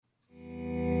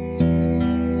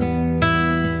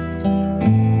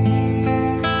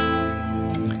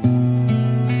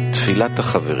תפילת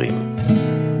החברים.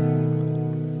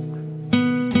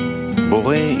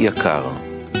 בורא יקר,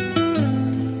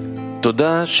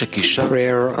 תודה שקישרת.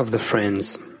 Prayer of the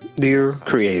friends. Dear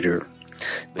Creator,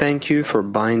 thank you for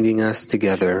binding us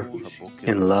together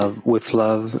in love with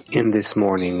love in this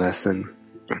morning lesson.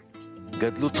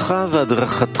 גדלותך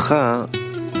והדרכתך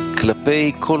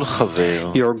כלפי כל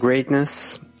חבר. Your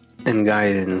greatness and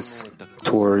guidance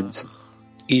towards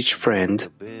each friend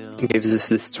gives us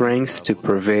the strength to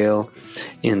prevail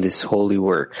in this holy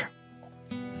work.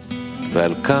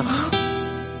 ועל כך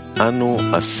אנו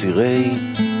אסירי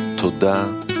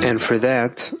תודה. And for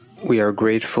that, we are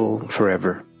grateful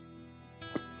forever.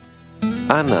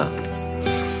 אנא,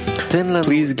 תן לנו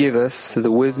Please give us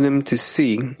the wisdom to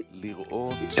see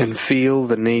לראות and feel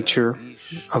the nature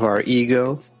of our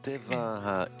ego טבע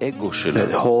האגו that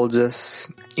שלנו holds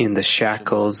us in the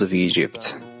shackles of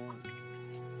Egypt.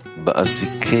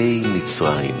 באזיקי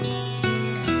מצרים.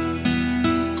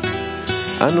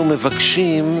 אנו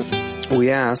מבקשים We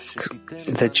ask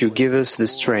that you give us the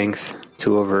strength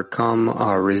to overcome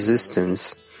our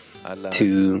resistance על to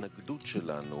ההתנגדות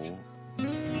שלנו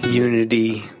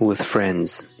unity with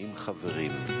friends. עם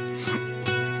חברים.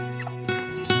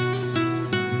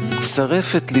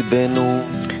 שרף את ליבנו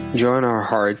Join our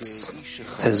hearts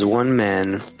as one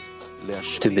man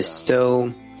to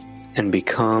bestow and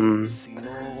become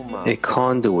a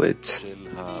conduit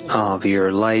of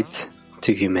your light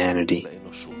to humanity.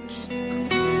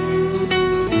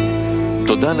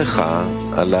 תודה לך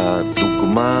על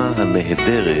הדוגמה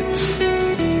הנהדרת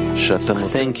שאתה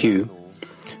נותן Thank you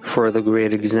for the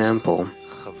great example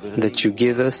that you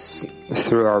give us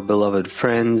through our beloved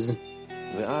friends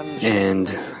and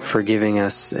for giving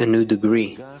us a new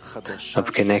degree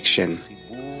of connection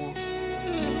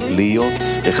להיות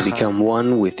to אחד, become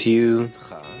one with you,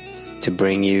 to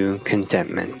bring you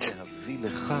contentment. להביא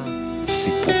לך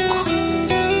סיפוק.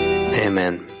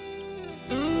 Amen.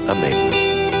 אמן.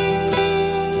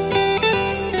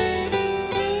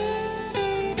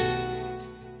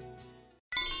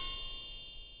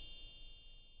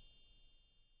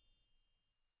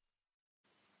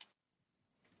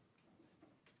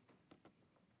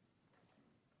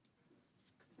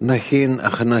 נכין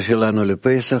הכנה שלנו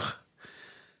לפסח,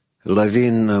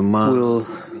 להבין מה We'll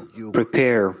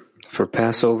prepare for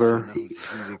Passover,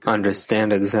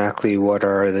 understand exactly what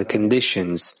are the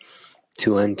conditions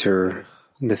to enter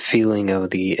the feeling of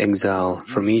the exile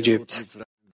from Egypt,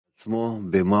 עצמו,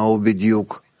 במה הוא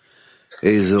בדיוק,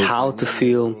 איזו how to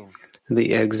feel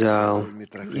the exile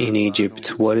in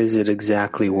Egypt, what is it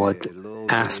exactly, what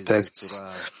aspects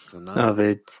of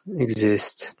it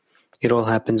exist. It all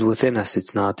happens within us,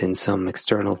 it's not in some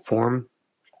external form.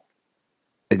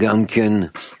 גם כן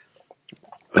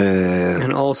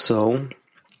And also,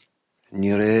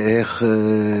 נראה איך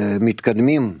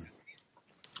מתקדמים.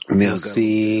 we'll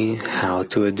see how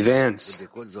to advance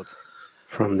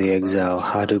from the exile,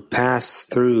 how to pass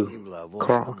through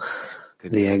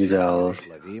the exile.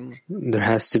 There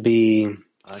has to be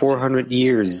 400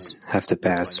 years have to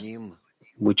pass,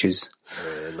 which is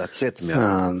לצאת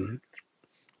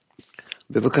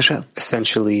בבקשה.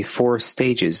 essentially 4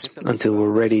 stages until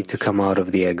we're ready to come out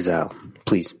of the exile.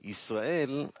 Please.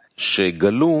 ישראל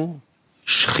שגלו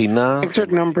שכינה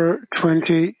Excerpt number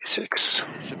 26.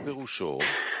 שפירושו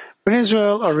When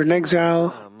Israel are in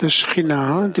exile, the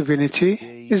Shekhinah,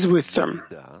 divinity, is with them.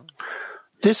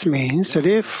 This means that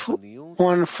if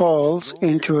one falls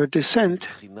into a descent,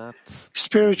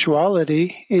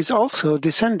 spirituality is also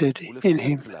descended in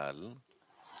him.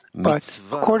 But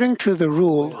according to the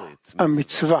rule, a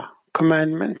mitzvah,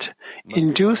 commandment,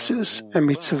 induces a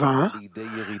mitzvah,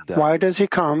 why does he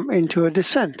come into a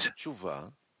descent?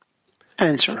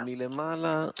 Answer.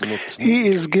 He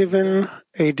is given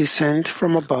a descent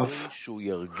from above,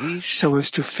 so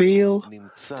as to feel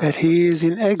that he is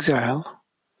in exile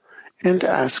and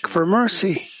ask for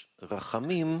mercy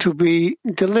to be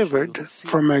delivered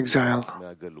from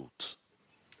exile.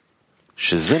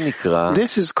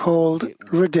 This is called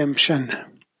redemption.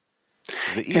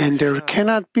 And there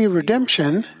cannot be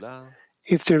redemption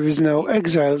if there is no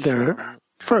exile there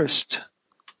first.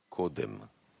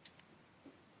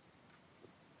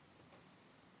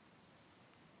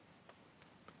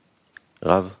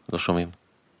 רב, לא שומעים.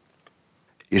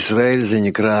 ישראל זה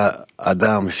נקרא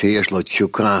אדם שיש לו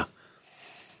תשוקה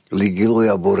לגילוי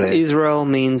הבורא. Israel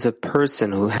means a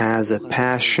person who has a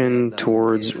passion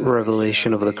towards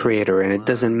revelation of the Creator, and it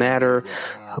doesn't matter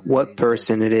what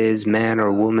person it is, man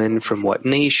or woman, from what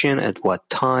nation, at what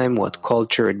time, what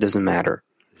culture, it doesn't matter.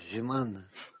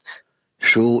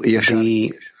 שהוא ישר,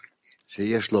 The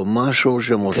שיש לו משהו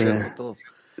שמושך אותו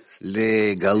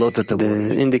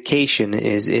the indication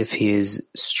is if he is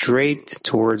straight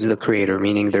towards the Creator,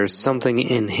 meaning there's something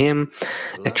in him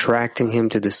attracting him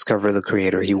to discover the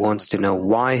Creator. He wants to know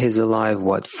why he's alive,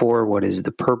 what for, what is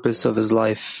the purpose of his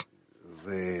life.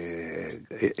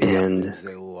 And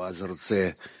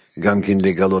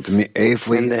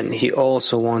then he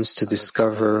also wants to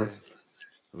discover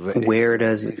where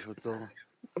does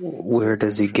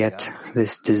he get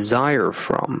this desire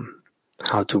from?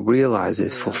 How to realize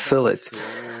it, fulfill it,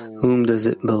 whom does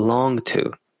it belong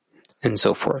to, and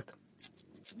so forth.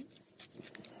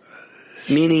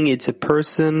 Meaning it's a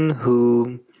person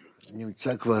who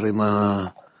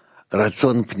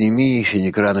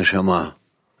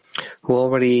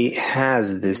already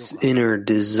has this inner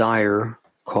desire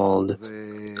called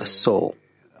a soul.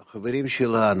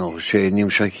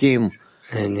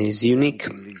 And he's unique.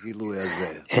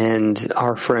 And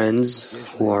our friends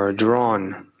who are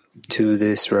drawn to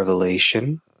this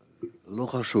revelation, they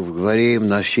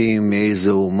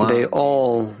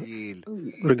all,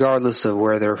 regardless of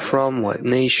where they're from, what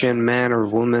nation, man or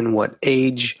woman, what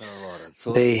age,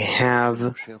 they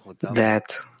have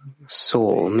that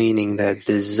soul, meaning that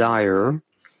desire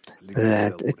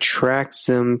that attracts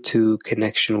them to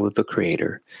connection with the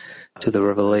Creator, to the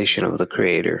revelation of the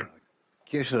Creator.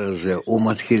 So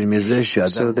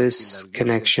this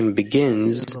connection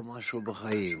begins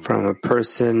from a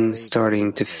person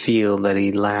starting to feel that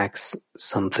he lacks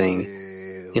something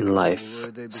in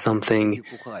life, something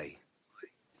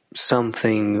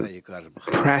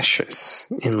precious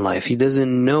in life. He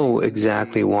doesn't know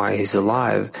exactly why he's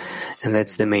alive, and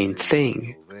that's the main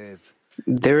thing.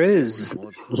 There is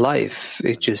life.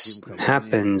 It just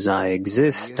happens. I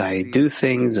exist. I do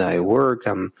things. I work.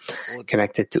 I'm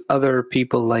connected to other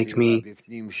people like me.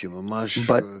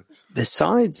 But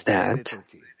besides that,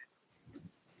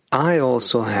 I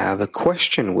also have a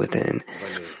question within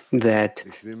that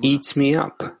eats me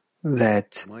up,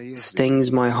 that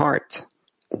stings my heart.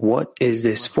 What is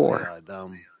this for?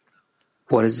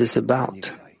 What is this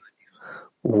about?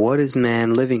 What is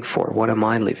man living for? What am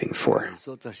I living for? And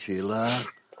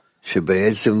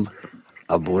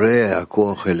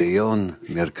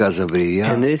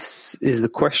this is the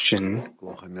question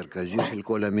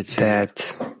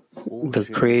that the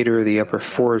Creator, the upper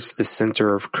force, the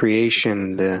center of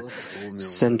creation, the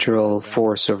central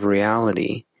force of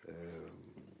reality,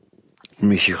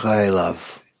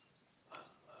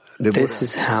 this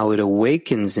is how it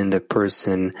awakens in the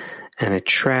person an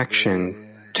attraction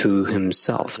to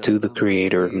himself, to the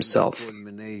Creator himself.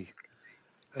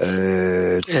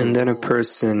 And then a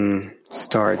person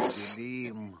starts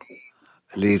going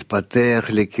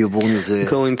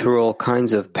through all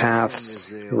kinds of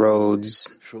paths, roads,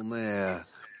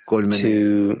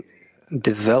 to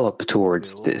develop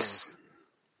towards this.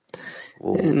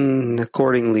 And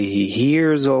accordingly, he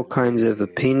hears all kinds of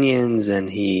opinions and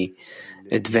he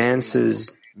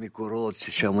advances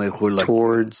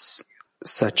towards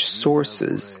such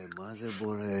sources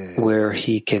where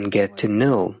he can get to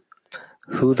know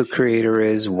who the Creator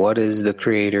is, what is the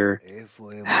Creator,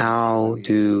 how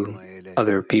do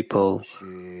other people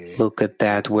look at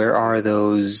that, where are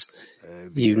those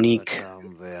unique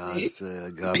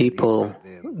people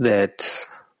that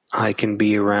I can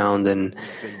be around and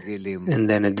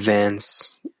then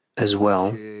advance as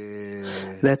well.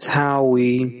 That's how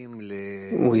we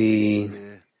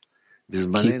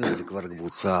keep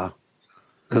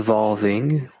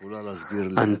evolving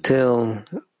until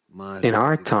in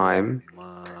our time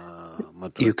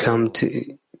you come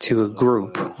to a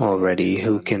group already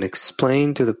who can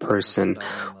explain to the person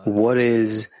what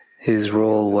is his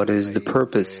role, what is the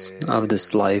purpose of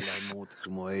this life,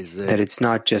 that it's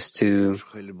not just to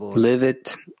live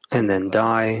it and then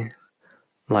die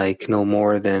like no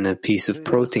more than a piece of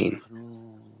protein.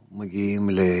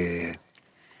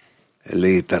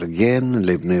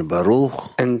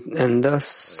 And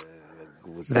thus,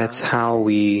 that's how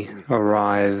we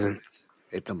arrive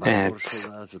at Bnei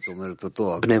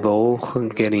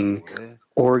Baruch, getting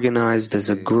organized as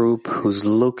a group who's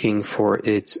looking for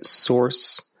its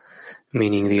source,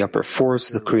 meaning the upper force,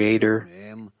 the Creator,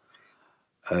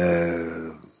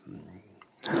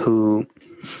 who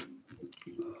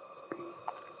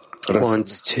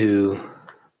wants to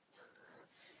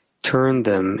turn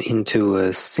them into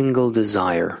a single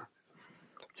desire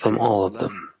from all of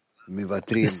them.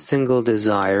 A single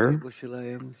desire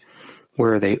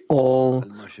where they all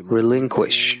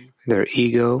relinquish their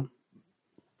ego,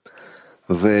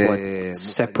 what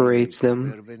separates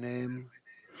them,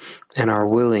 and are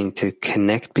willing to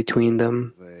connect between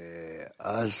them.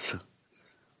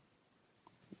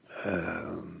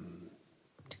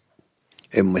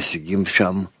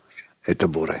 את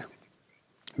הבורא,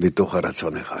 בתוך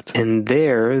הרצון אחד. And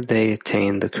there they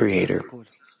attain the Creator,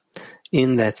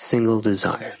 in that single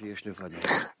desire.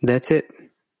 That's it.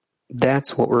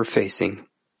 That's what we're facing.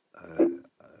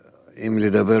 אם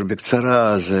לדבר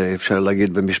בקצרה, אז אפשר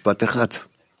להגיד במשפט אחד.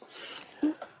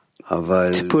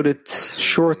 To put it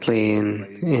shortly,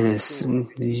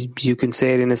 you can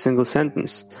say it in a single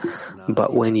sentence.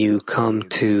 But when you come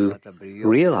to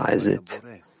realize it,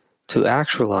 to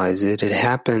actualize it, it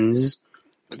happens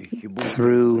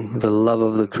through the love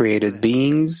of the created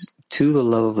beings to the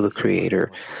love of the Creator,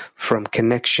 from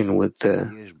connection with the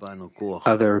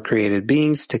other created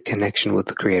beings to connection with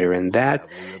the Creator. And that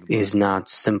is not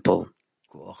simple,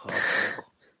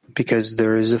 because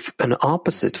there is an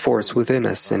opposite force within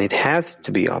us, and it has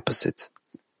to be opposite.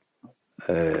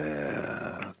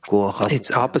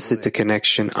 It's opposite to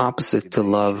connection, opposite to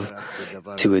love,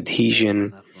 to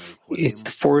adhesion. It's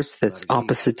the force that's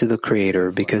opposite to the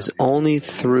Creator, because only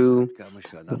through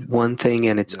one thing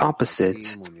and its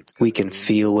opposite we can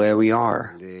feel where we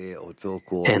are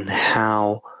and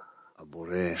how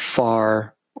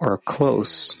far or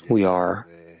close we are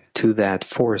to that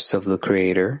force of the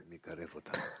Creator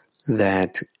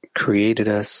that created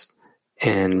us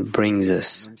and brings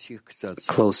us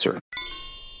closer.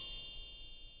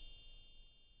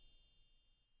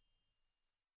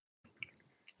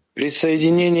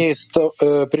 Присоединение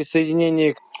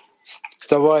к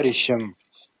товарищам.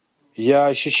 Я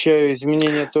ощущаю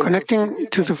изменения только... Connecting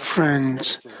to the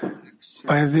friends.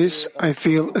 By this, I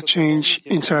feel a change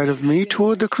inside of me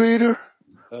toward the Creator,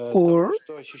 or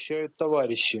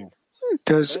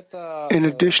does an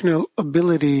additional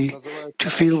ability to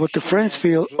feel what the friends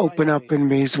feel open up in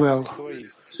me as well?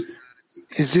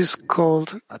 Is this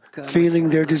called feeling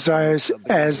their desires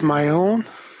as my own?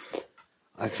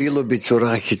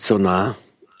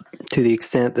 To the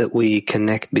extent that we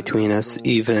connect between us,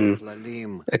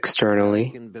 even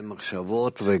externally,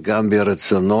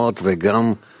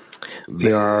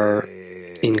 we are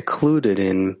included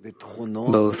in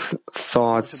both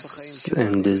thoughts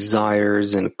and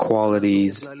desires and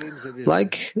qualities,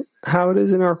 like how it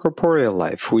is in our corporeal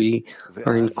life. We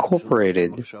are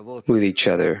incorporated with each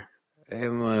other.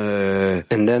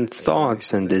 And then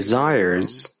thoughts and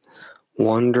desires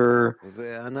wander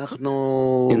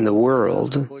in the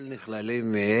world,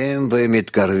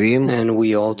 and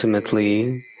we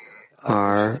ultimately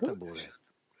are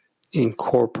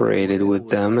incorporated with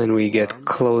them, and we get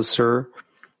closer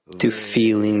to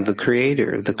feeling the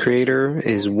Creator. The Creator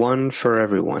is one for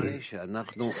everyone,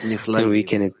 and we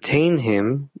can attain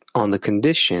Him on the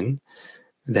condition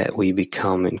that we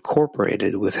become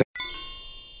incorporated with Him.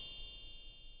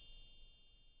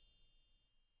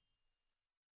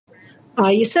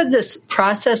 You said this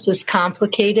process is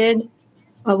complicated.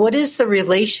 What is the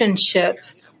relationship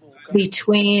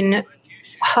between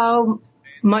how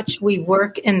much we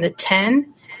work in the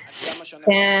 10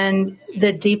 and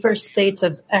the deeper states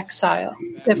of exile?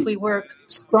 If we work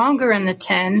stronger in the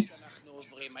 10,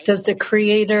 does the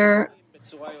Creator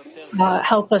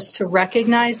help us to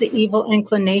recognize the evil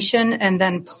inclination and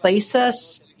then place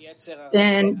us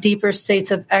in deeper states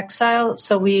of exile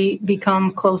so we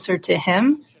become closer to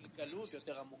Him?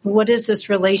 What is this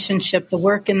relationship, the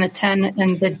work in the 10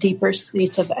 and the deeper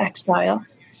states of exile?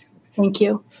 Thank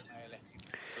you.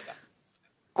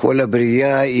 כל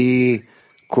הבריאה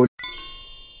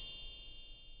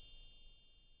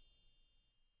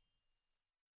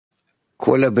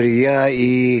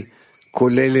היא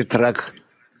כוללת רק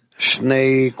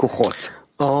שני כוחות.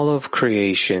 All of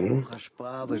creation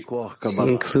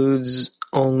includes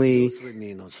only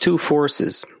two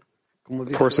forces,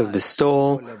 force of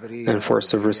bestowal and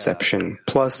force of reception,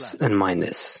 plus and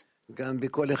minus.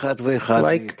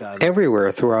 Like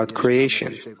everywhere throughout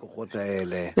creation.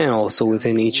 And also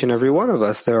within each and every one of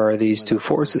us there are these two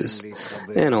forces.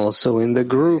 And also in the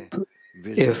group,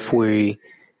 if we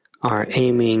are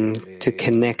aiming to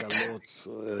connect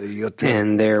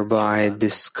and thereby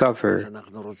discover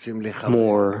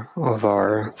more of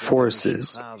our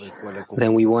forces,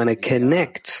 then we want to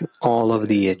connect all of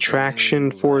the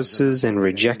attraction forces and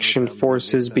rejection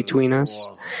forces between us,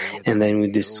 and then we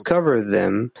discover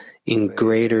them in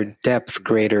greater depth,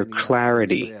 greater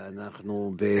clarity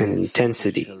and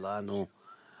intensity.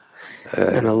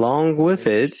 And along with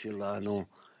it,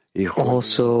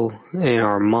 also in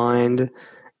our mind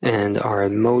and our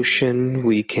emotion,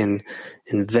 we can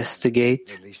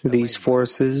investigate these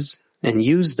forces and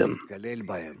use them,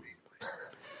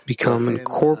 become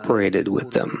incorporated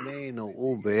with them.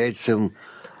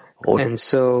 And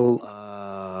so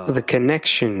the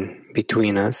connection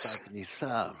between us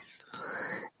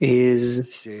is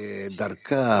the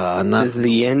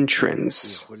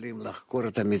entrance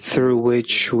through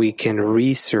which we can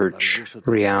research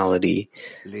reality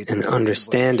and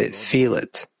understand it, feel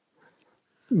it,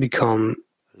 become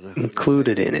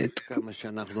included in it,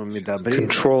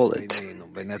 control it.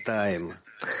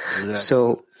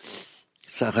 So,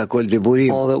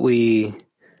 all that we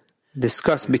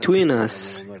discuss between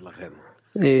us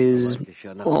is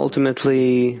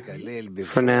ultimately,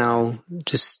 for now,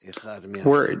 just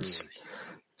words.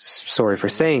 Sorry for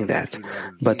saying that.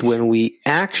 But when we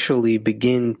actually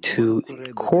begin to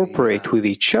incorporate with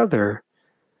each other,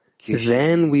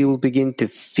 then we will begin to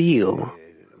feel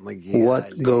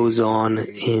what goes on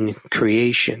in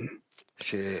creation.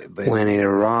 When it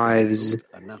arrives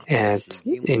at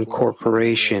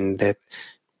incorporation, that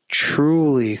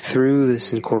truly through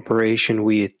this incorporation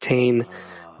we attain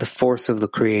the force of the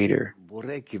Creator.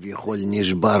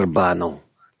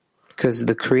 Because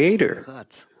the Creator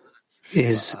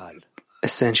is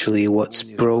essentially what's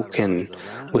broken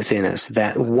within us.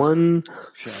 That one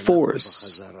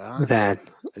force that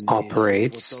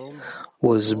operates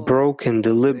was broken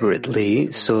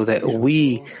deliberately so that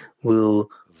we will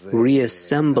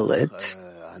reassemble it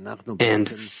and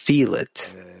feel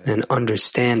it and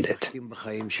understand it.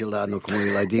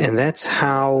 And that's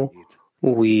how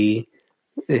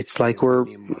it's like we're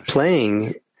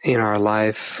playing in our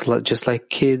life, just like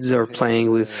kids are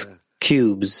playing with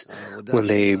cubes when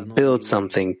they build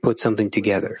something, put something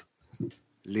together.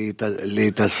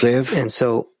 And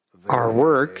so our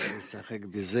work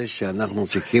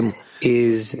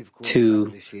is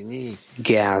to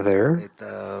gather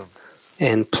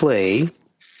and play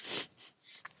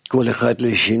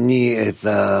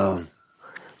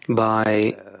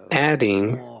by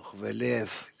adding,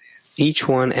 each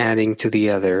one adding to the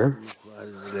other,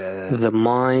 the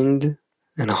mind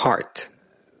and heart.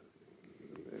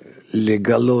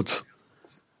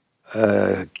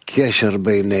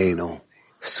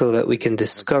 So that we can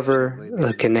discover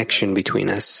the connection between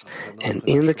us. And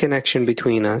in the connection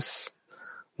between us,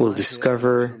 we'll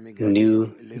discover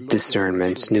new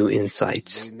discernments, new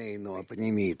insights.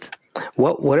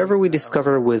 Whatever we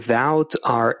discover without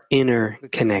our inner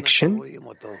connection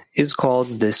is called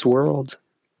this world.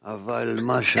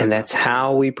 And that's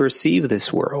how we perceive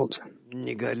this world.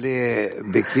 But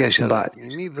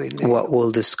what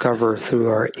we'll discover through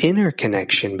our inner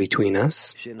connection between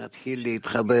us,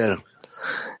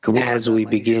 as we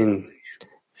begin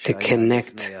to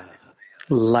connect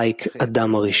like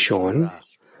Adam Rishon,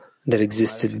 that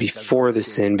existed before the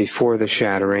sin, before the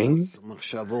shattering,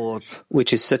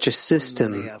 which is such a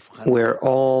system where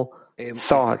all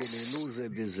thoughts,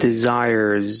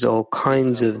 desires, all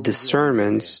kinds of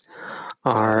discernments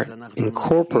are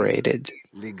incorporated,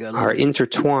 are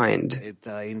intertwined,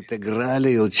 and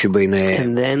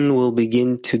then we'll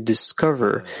begin to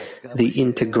discover the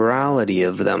integrality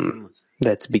of them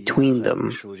that's between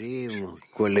them,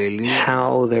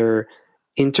 how they're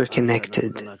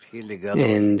interconnected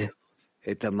and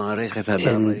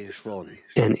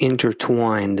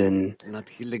intertwined and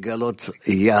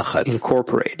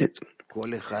incorporated.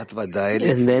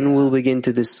 And then we'll begin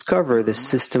to discover the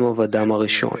system of Adam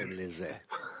Rishon.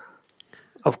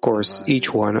 Of course,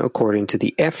 each one according to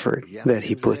the effort that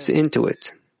he puts into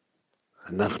it.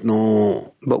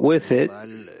 But with it,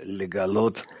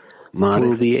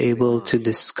 we'll be able to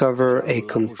discover a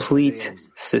complete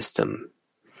system,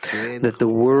 that the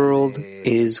world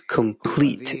is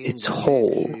complete, it's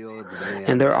whole.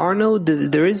 And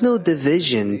there is no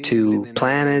division to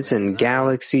planets and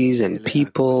galaxies and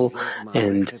people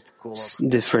and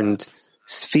different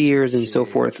spheres and so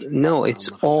forth. No, it's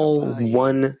all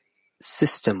one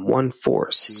system, one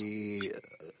force.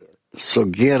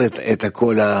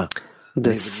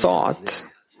 The thought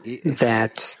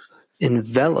that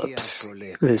envelops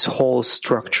this whole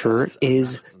structure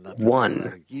is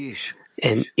one,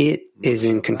 and it is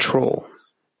in control.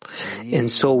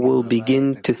 And so we'll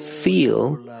begin to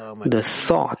feel the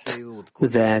thought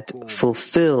that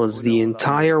fulfills the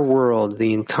entire world,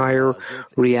 the entire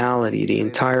reality, the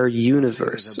entire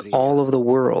universe, all of the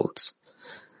worlds.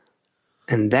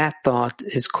 And that thought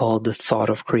is called the thought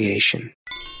of creation.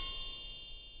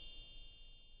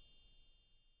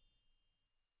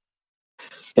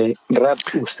 Good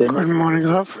morning,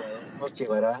 Rav.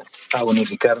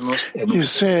 You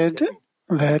said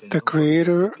that the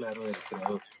Creator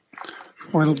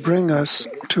will bring us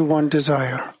to one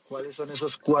desire.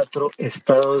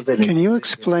 Can you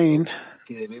explain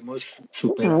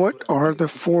what are the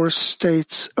 4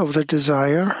 states of the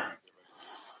desire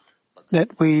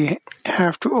that we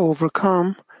have to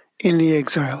overcome in the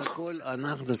exile?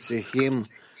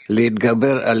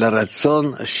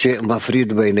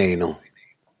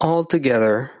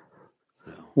 Altogether,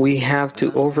 we have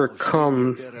to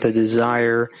overcome the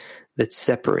desire that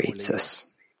separates us.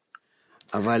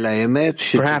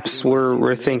 Perhaps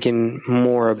we're thinking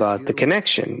more about the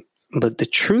connection, but the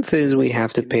truth is we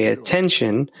have to pay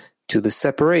attention to the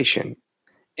separation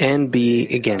and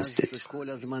be against it.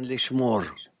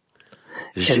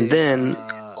 And then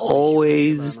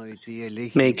always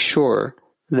make sure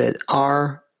that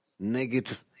our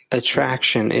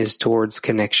attraction is towards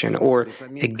connection or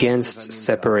against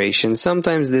separation,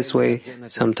 sometimes this way,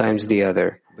 sometimes the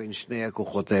other.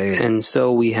 And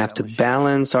so we have to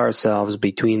balance ourselves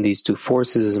between these two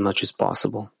forces as much as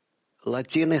possible.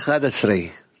 Latin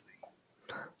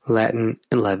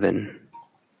 11.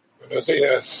 Buenos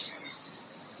días.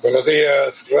 Buenos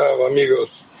días, Rav,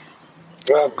 amigos.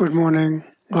 Rav, Good morning,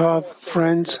 Rav,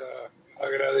 friends.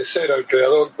 agradecer al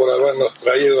Creador por habernos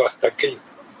traído hasta aquí.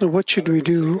 What should we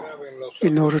do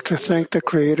in order to thank the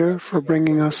Creator for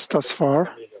bringing us thus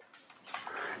far?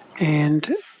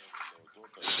 And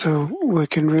so we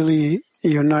can really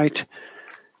unite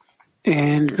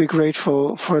and be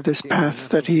grateful for this path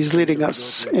that He is leading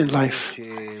us in life.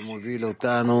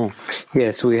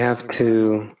 Yes, we have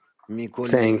to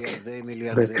thank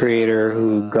the Creator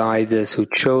who guides us, who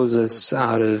chose us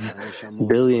out of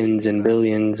billions and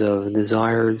billions of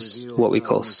desires, what we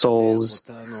call souls,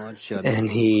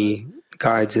 and He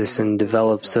guides us and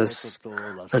develops us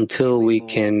until we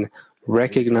can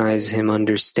recognize Him,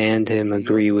 understand Him,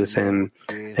 agree with Him,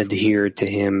 adhere to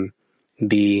Him,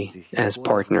 be as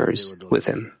partners with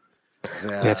Him. We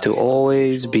have to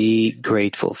always be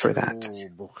grateful for that.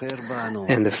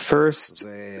 And the first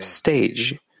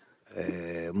stage,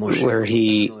 where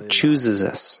He chooses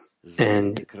us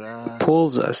and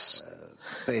pulls us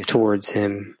towards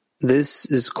Him, this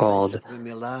is called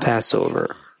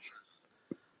Passover.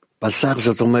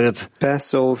 Passover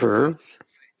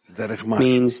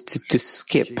means to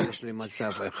skip,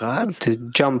 to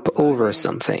jump over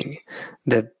something,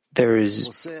 that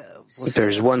there's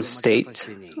one state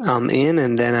I'm in,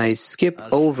 and then I skip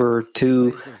over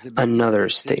to another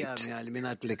state.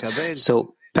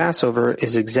 So Passover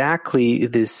is exactly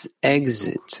this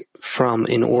exit from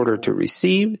in order to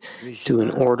receive to in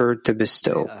order to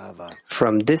bestow,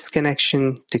 from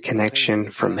disconnection to connection,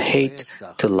 from hate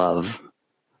to love.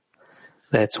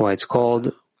 That's why it's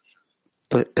called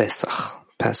Pesach,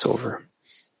 Passover.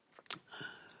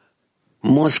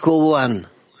 Moscow 1.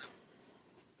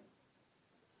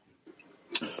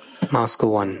 Moscow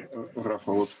 1.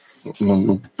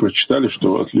 Мы прочитали,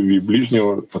 что от любви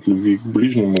ближнего, от любви к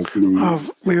ближнему, к любви.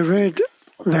 We read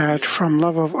that from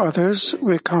love of others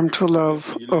we come to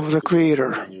love of the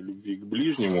Creator.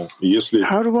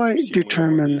 How do I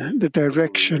determine the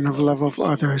direction of love of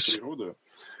others?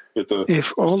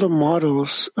 If all the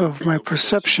models of my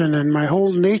perception and my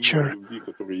whole nature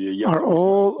are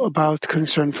all about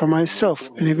concern for myself,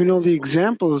 and even all the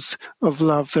examples of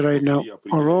love that I know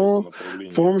are all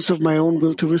forms of my own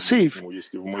will to receive,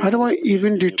 how do I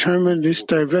even determine this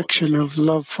direction of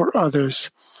love for others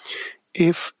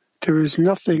if there is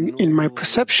nothing in my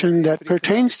perception that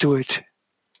pertains to it?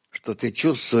 Well,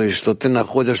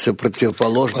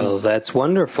 that's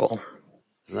wwonderful.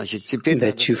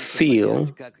 That you feel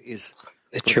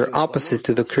that you're opposite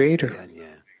to the Creator.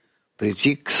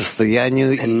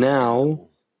 And now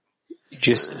you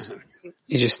just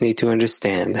need to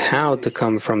understand how to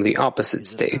come from the opposite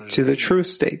state to the true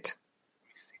state.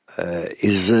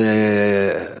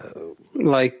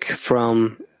 Like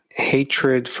from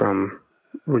hatred, from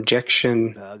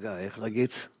rejection.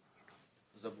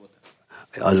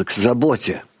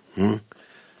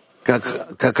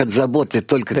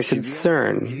 The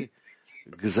concern,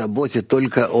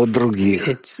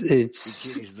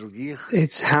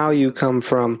 it's how you come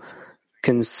from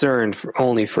concern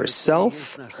only for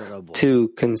self to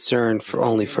concern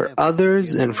only for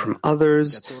others, and from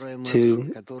others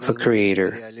to the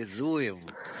Creator.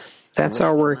 That's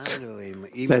our work.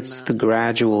 That's the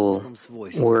gradual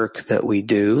work that we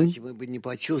do,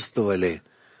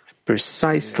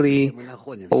 precisely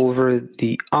over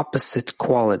the opposite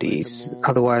qualities.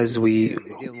 Otherwise, we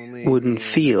wouldn't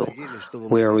feel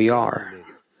where we are.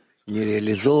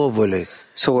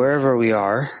 So wherever we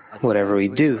are, whatever we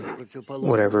do,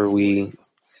 whatever we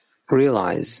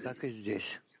realize,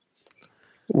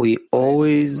 we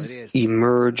always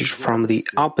emerge from the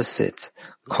opposite,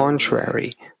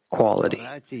 contrary quality.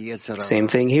 Same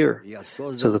thing here.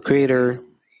 So the Creator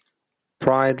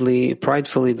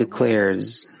pridefully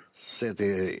declares,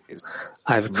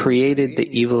 I've created the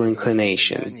evil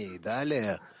inclination,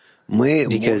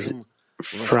 because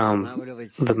from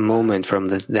the moment, from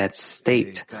that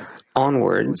state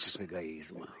onwards,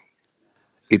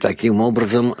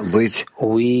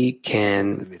 we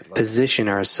can position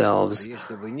ourselves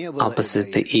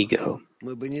opposite the ego,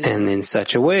 and in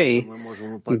such a way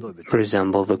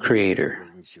resemble the Creator.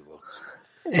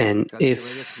 And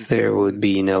if there would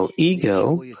be no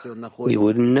ego, we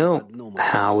wouldn't know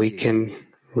how we can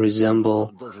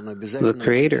resemble the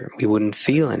Creator. We wouldn't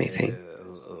feel anything.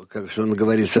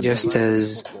 Just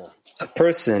as a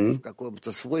person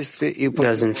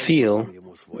doesn't feel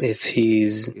if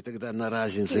he's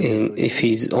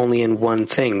only in one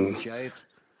thing.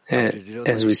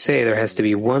 As we say, there has to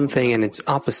be one thing and its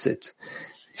opposite.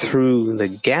 Through the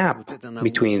gap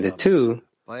between the two,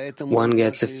 one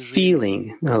gets a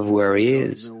feeling of where he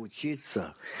is.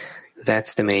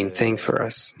 That's the main thing for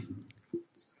us.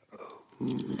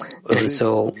 And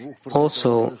so,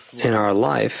 also in our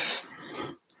life,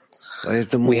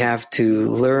 we have to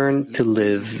learn to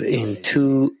live in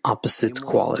two opposite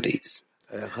qualities.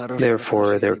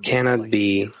 Therefore, there cannot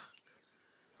be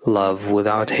love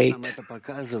without hate,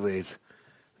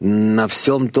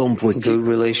 good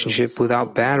relationship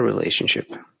without bad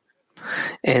relationship.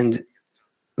 And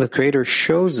the Creator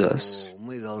shows this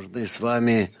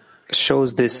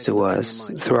to us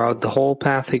throughout the whole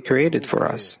path He created for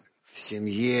us.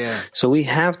 So we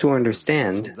have to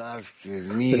understand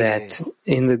that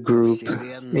in the group,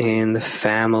 in the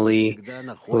family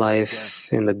life,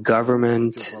 in the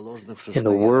government, in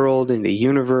the world, in the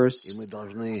universe,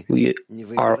 we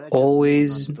are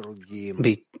always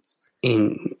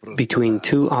between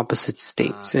two opposite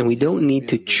states, and we don't need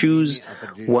to choose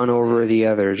one over the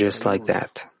other just like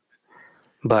that,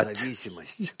 but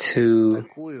to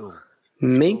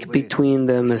make between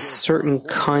them a certain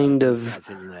kind of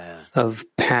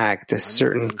pact, a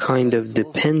certain kind of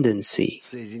dependency,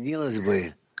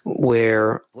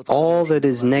 where all that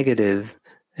is negative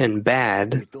and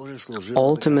bad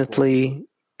ultimately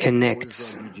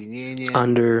connects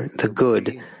under the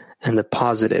good and the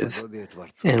positive,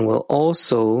 and will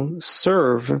also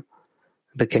serve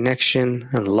the connection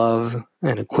and love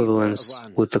and equivalence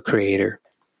with the Creator.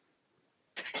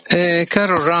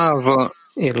 Caro Rav,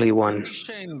 Italy 1. mi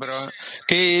sembra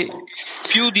che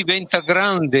più diventa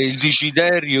grande il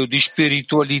desiderio di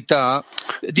spiritualità,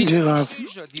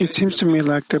 it seems to me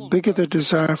like the bigger the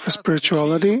desire for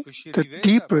spirituality, the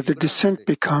deeper the descent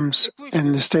becomes,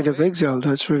 and the state of exile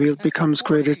that's revealed becomes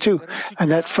greater too, and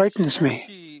that frightens me.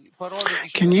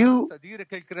 Can you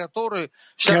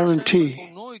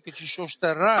guarantee,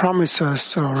 promise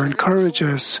us, or encourage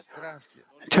us,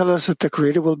 tell us that the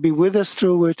Creator will be with us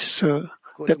through it, so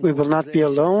that we will not be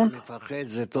alone?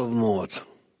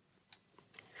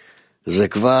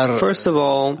 First of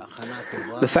all,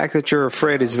 the fact that you're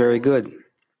afraid is very good.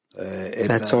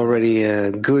 That's already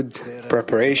a good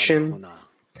preparation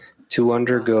to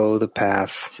undergo the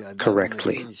path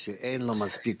correctly.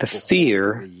 The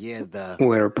fear,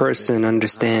 where a person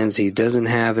understands he doesn't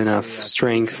have enough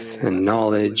strength and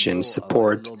knowledge and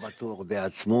support,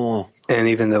 and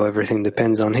even though everything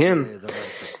depends on him,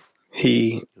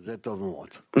 he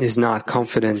is not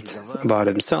confident about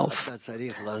himself.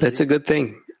 That's a good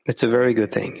thing. It's a very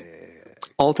good thing.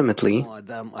 Ultimately,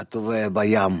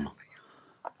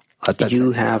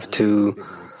 you have to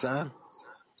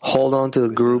hold on to the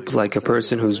group like a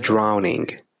person who's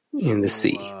drowning in the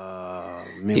sea.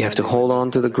 You have to hold on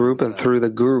to the group, and through the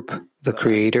group, the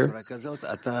Creator,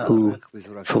 who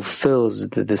fulfills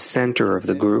the center of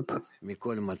the group.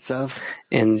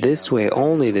 And this way,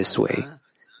 only this way,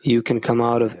 you can come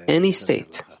out of any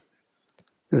state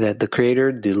that the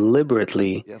Creator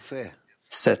deliberately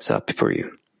sets up for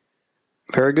you.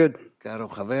 Very good.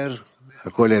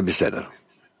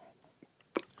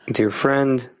 Dear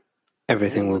friend,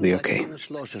 everything will be okay.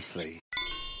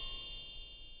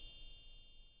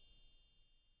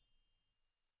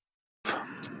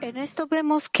 En esto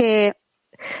vemos que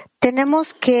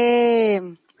tenemos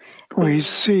que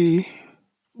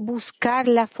buscar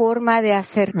la forma de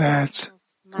acercarnos.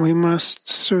 We must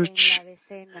search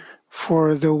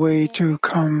for the way to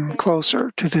come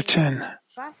closer to the 10.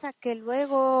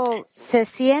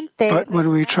 But when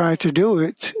we try to do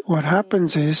it, what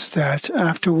happens is that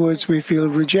afterwards we feel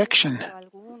rejection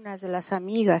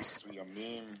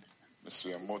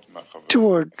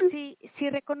toward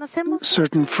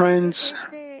certain friends.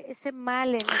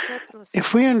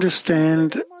 If we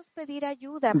understand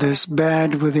this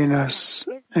bad within us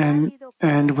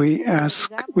and we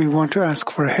want to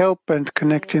ask for help and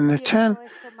connect in the 10,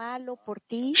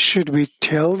 should we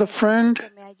tell the friend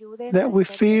that we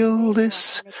feel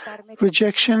this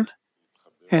rejection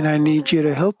and I need you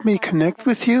to help me connect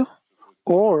with you?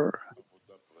 Or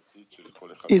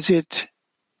is it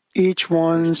each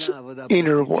one's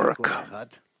inner work?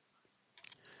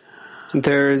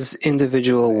 There's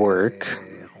individual work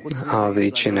of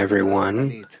each and every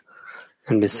one,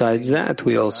 and besides that,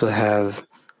 we also have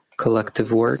collective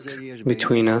work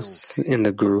between us in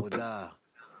the group.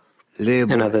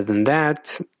 And other than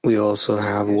that, we also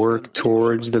have work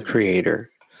towards the Creator.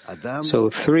 So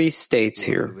 3 states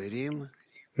here: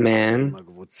 man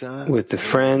with the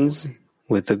friends,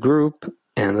 with the group,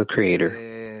 and the Creator.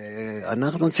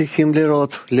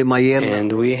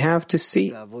 And we have to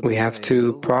see, we have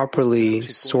to properly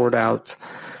sort out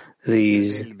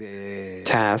these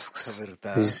tasks,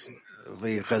 these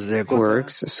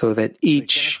works, so that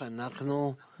each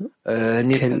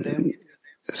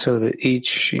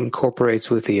incorporates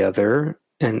with the other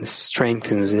and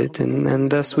strengthens it,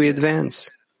 and thus we advance.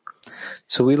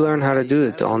 So we learn how to do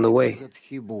it on the way.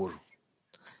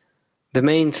 The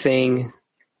main thing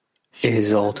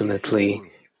is ultimately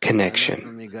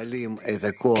connection.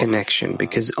 Connection,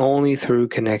 because only through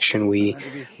connection we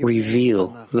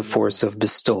reveal the force of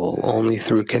bestowal. Only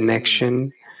through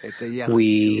connection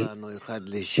we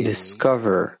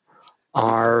discover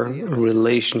our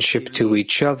relationship to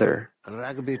each other.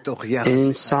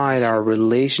 Inside our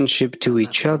relationship to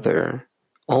each other,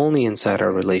 only inside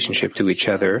our relationship to each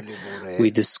other,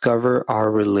 we discover our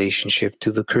relationship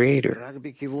to the Creator.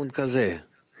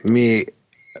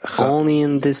 Only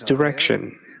in this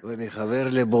direction,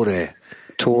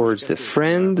 towards the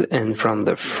friend, and from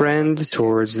the friend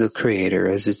towards the Creator,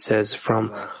 as it says,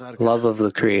 from love of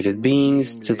the created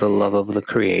beings to the love of the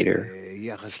Creator.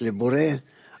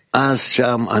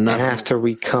 And after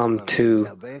we come to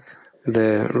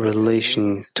the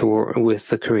relation with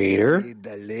the Creator,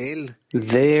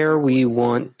 there we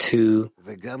want to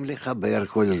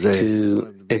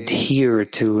adhere,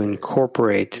 to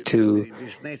incorporate, to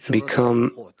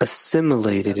become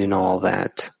assimilated in all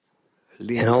that,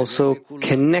 and also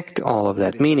connect all of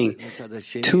that, meaning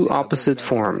 2 opposite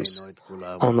forms.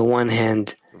 On the one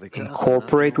hand,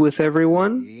 incorporate with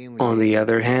everyone. On the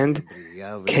other hand,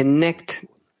 connect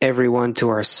everyone to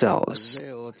ourselves.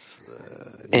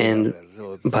 And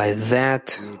by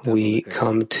that, we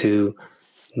come to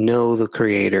know the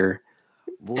Creator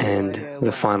and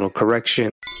the final correction.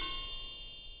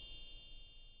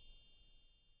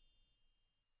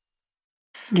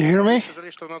 You hear me?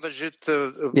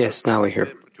 Yes, now we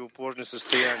hear.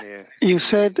 You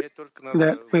said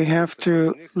that we have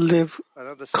to live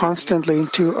constantly in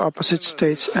 2 opposite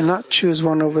states and not choose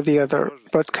one over the other,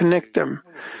 but connect them.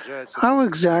 How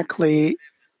exactly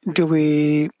do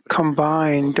we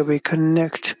combine, do we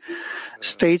connect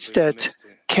states that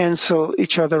cancel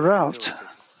each other out,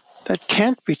 that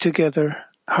can't be together?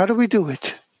 How do we do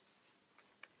it?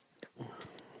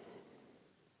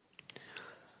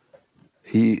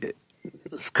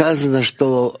 Сказано,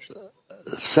 что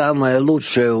самая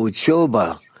лучшая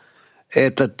учеба —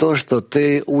 это то, что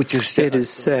ты учишься. It is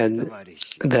said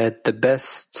that the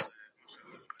best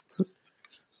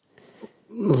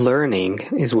learning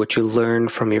is what you learn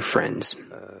from your friends.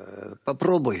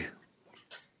 Попробуй.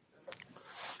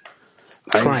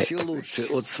 Try еще лучше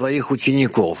от своих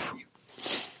учеников.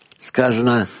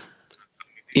 Сказано,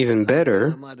 even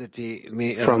better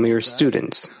from your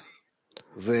students.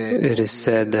 It is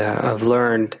said that I've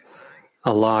learned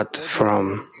a lot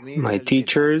from my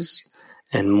teachers,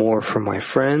 and more from my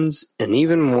friends, and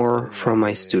even more from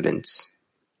my students.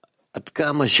 So,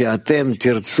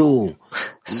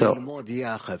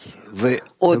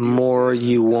 the more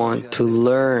you want to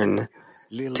learn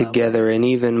together, and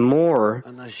even more,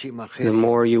 the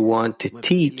more you want to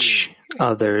teach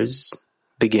others,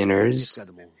 beginners,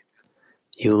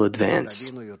 you'll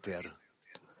advance.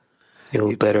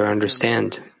 You'll better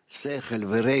understand.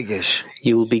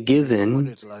 You will be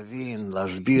given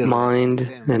mind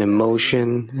and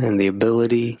emotion and the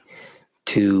ability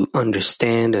to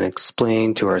understand and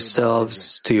explain to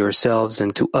ourselves, to yourselves,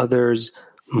 and to others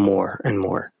more and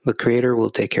more. The Creator will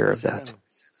take care of that.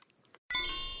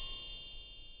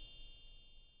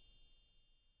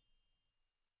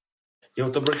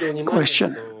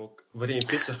 Question.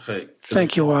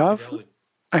 Thank you, Rav.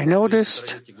 I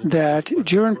noticed that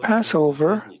during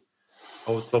Passover,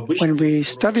 when we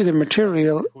study the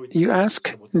material, you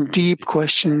ask deep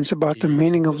questions about the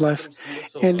meaning of life.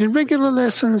 And in regular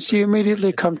lessons, you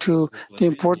immediately come to the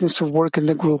importance of work in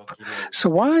the group. So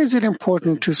why is it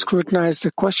important to scrutinize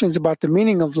the questions about the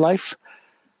meaning of life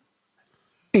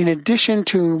in addition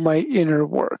to my inner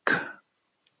work?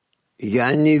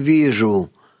 Я не вижу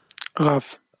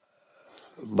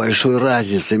большой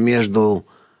разницы между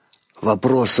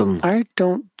I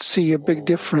don't see a big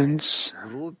difference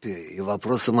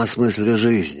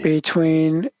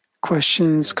between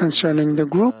questions concerning the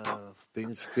group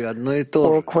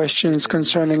or questions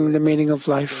concerning the meaning of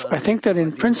life. I think that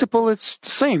in principle it's the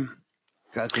same.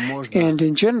 And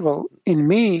in general, in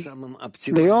me,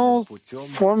 they all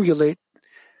formulate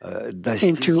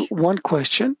into one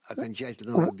question: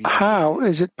 how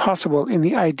is it possible in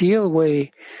the ideal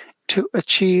way to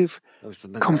achieve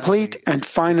complete and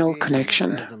final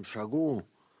connection?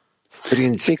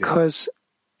 Because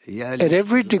at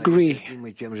every degree,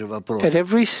 at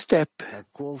every step,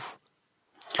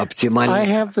 I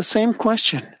have the same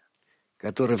question.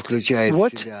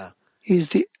 What is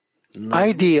the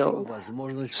ideal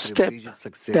step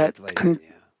that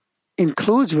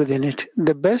includes within it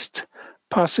the best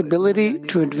possibility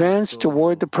to advance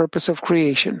toward the purpose of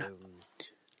creation?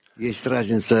 So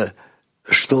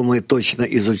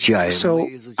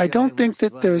I don't think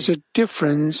that there's a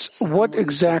difference what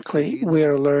exactly we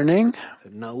are learning.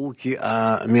 We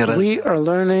are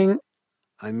learning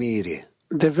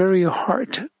the very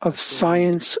heart of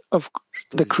science of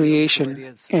the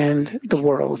creation and the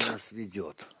world.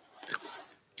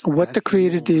 What the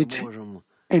Creator did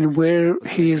and where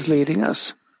He is leading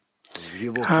us.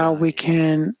 How we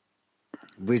can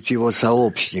work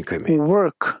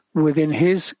within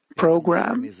His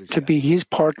program to be His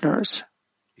partners.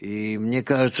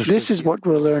 This is what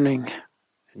we're learning.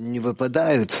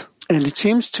 And it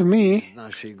seems to me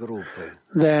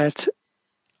that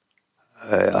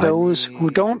those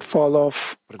who don't fall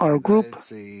off our group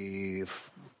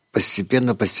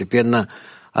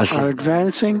are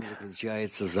advancing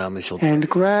and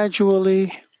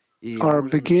gradually are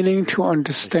beginning to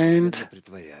understand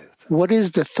what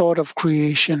is the thought of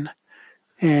creation,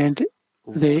 and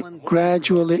they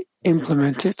gradually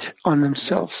implement it on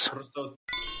themselves.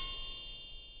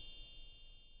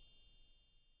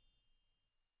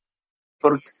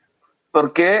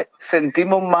 ¿Por qué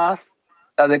sentimos más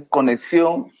la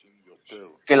desconexión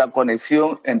que la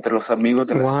conexión entre los amigos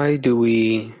de la... Why do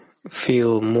we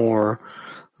feel more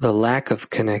the lack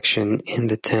of connection in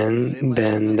the 10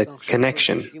 than the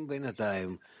connection?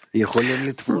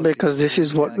 Because this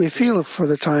is what we feel for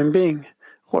the time being,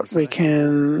 what we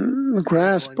can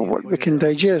grasp, what we can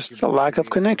digest, the lack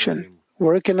of connection.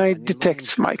 Where can I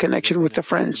detect my connection with the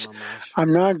friends?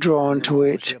 I'm not drawn to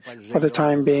it for the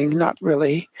time being, not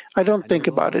really. I don't think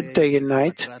about it day and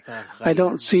night. I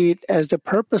don't see it as the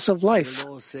purpose of life.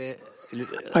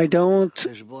 I don't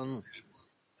calculate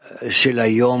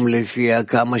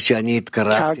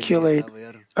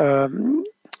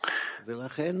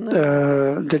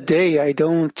the day. I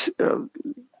don't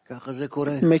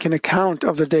make an account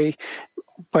of the day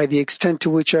by the extent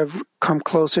to which I've come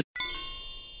closer.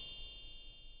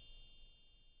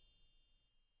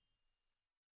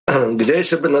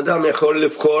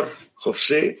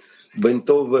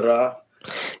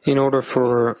 In order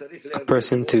for a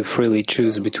person to freely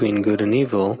choose between good and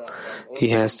evil, he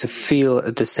has to feel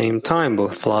at the same time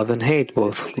both love and hate,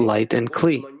 both light and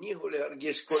kli.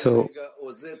 So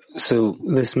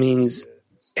this means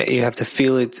you have to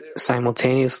feel it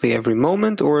simultaneously every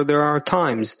moment, or there are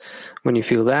times when you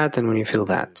feel that and when you feel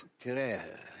that.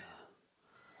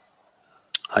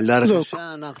 Look,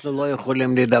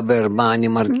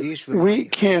 we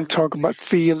can't talk about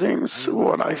feelings,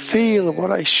 what I feel,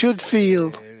 what I should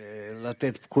feel. I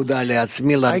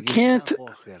can't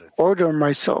order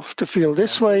myself to feel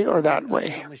this way or that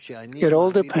way. It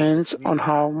all depends on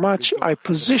how much I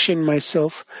position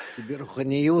myself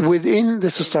within the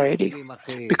society.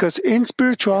 Because in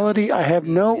spirituality, I have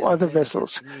no other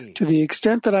vessels. To the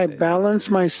extent that I balance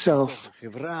myself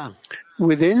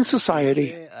within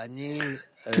society,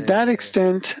 to that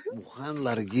extent,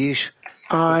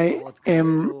 I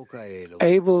am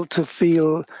able to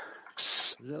feel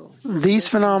these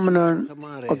phenomena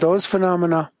or those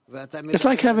phenomena. It's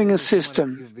like having a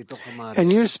system,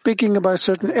 and you're speaking about a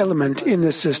certain element in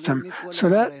the system. So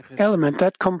that element,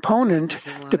 that component,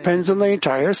 depends on the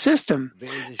entire system.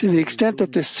 To the extent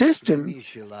that the system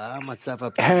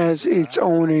has its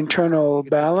own internal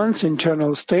balance,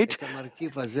 internal state,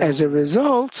 as a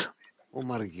result,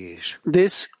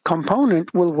 this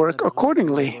component will work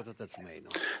accordingly.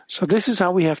 So this is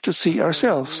how we have to see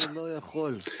ourselves.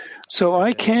 So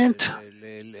I can't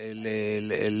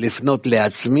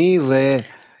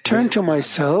turn to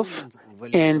myself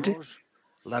and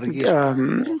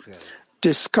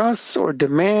discuss or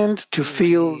demand to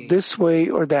feel this way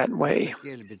or that way.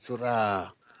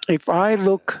 If I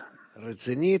look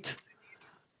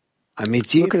at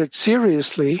it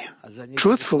seriously,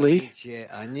 truthfully,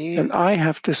 then I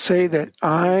have to say that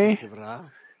I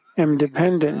am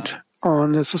dependent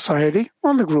on the society,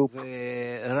 on the group.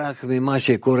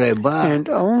 And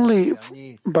only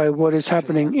by what is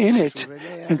happening in it,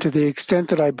 and to the extent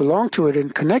that I belong to it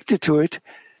and connected to it,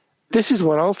 this is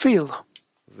what I'll feel.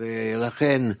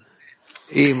 And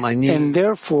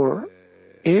therefore,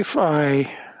 if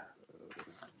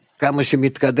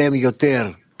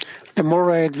the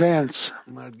more I advance,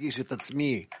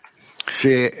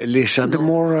 the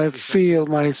more I feel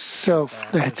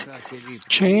myself that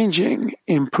changing,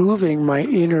 improving my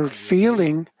inner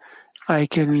feeling, I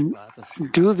can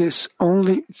do this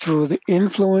only through the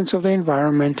influence of the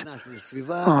environment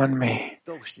on me.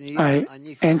 I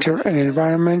enter an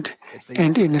environment,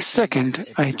 and in a second,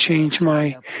 I change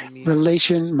my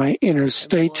relation, my inner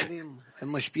state.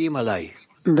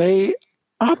 They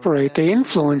operate, they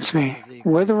influence me,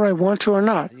 whether I want to or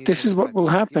not. This is what will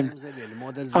happen.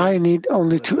 I need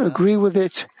only to agree with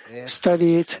it,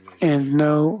 study it, and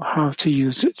know how to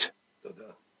use it.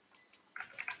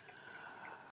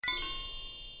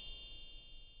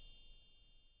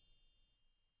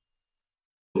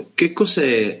 Che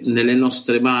cos'è nelle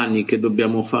nostre mani che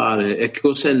dobbiamo fare e che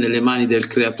cos'è nelle mani del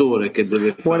Creatore che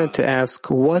deve fare? I wanted to ask,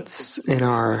 what's in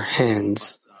our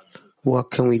hands?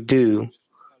 What can we do?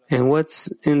 And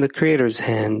what's in the Creator's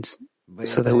hands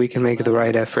so that we can make the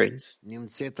right efforts?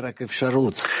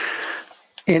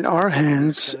 In our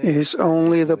hands is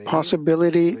only the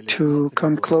possibility to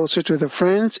come closer to the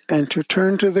friends and to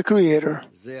turn to the Creator.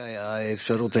 This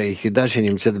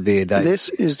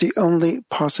is the only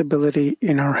possibility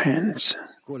in our hands.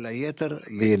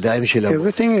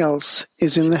 Everything else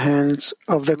is in the hands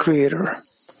of the Creator.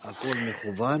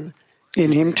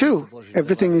 In Him too,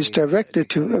 everything is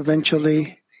directed to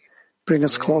eventually bring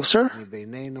us closer,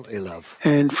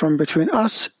 and from between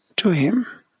us to Him.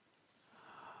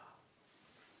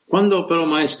 Quando però,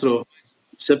 Maestro,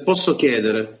 se posso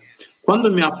chiedere,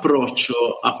 quando mi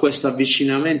approccio a questo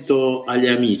avvicinamento agli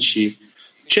amici,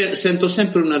 sento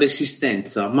sempre una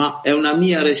resistenza, ma è una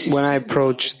mia resistenza. When I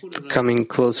approach coming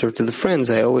closer to the friends,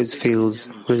 I always feel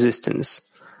resistance.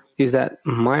 Is that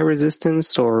my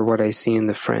resistance or what I see in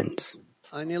the friends?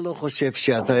 I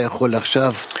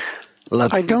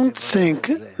don't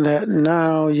think that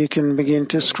now you can begin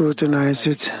to scrutinize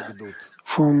it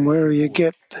from where you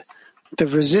get the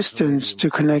resistance to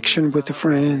connection with the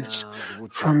friends,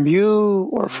 from you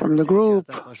or from the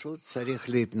group.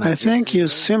 I think you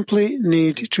simply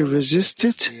need to resist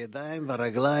it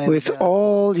with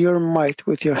all your might,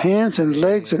 with your hands and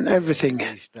legs and everything,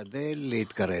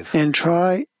 and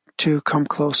try to come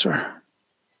closer.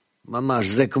 Truly,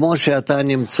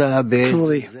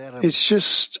 it's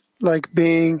just like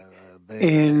being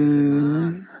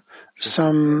in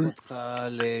some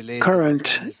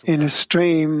current in a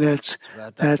stream that's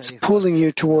pulling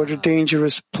you toward a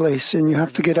dangerous place, and you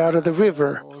have to get out of the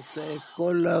river.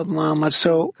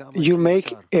 So you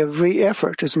make every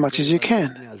effort as much as you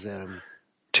can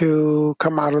to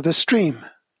come out of the stream.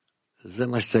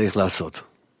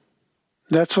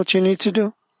 That's what you need to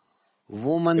do.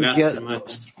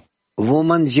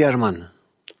 Woman German.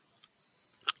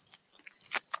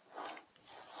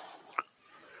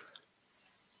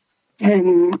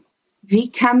 Wie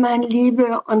kann man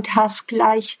Liebe und Hass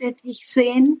gleichwertig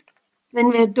sehen,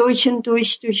 wenn wir durch und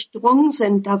durch durchdrungen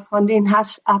sind davon, den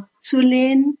Hass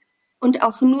abzulehnen und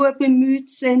auch nur bemüht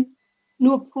sind,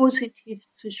 nur positiv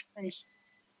zu sprechen?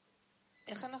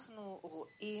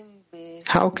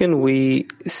 How can we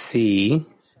see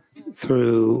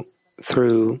through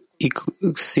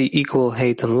equal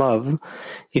hate and love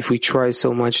if we try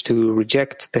so much to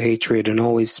reject the hatred and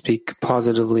always speak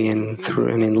positively and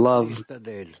in love?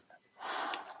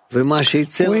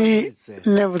 We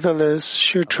nevertheless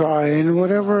should try, and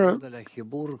whatever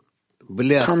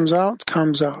comes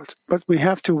out. But we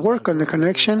have to work on the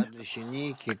connection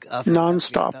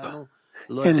non-stop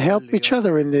and help each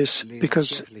other in this,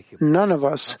 because none of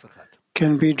us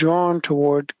can be drawn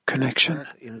toward connection.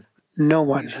 No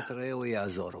one.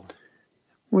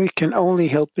 We can only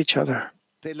help each other.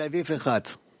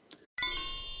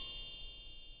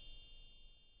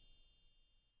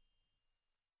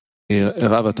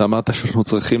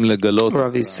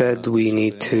 Ravi said we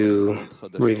need to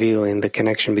reveal in the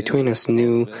connection between us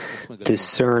new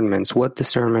discernments. What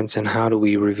discernments and how do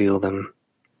we reveal them?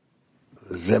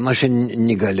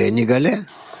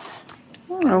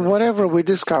 Whatever we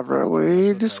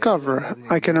discover.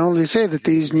 I can only say that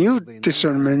these new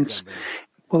discernments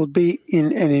will be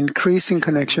in an increasing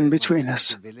connection between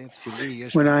us.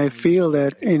 When I feel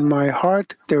that in my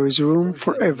heart there is room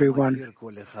for everyone.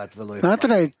 Not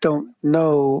that I don't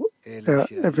know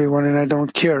everyone and I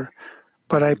don't care,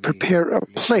 but I prepare a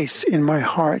place in my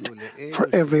heart for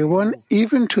everyone,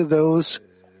 even to those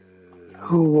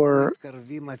who were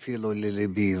not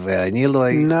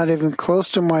even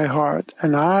close to my heart,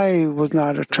 and I was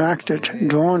not attracted,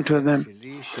 drawn to them.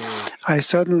 I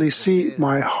suddenly see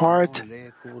my heart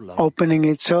opening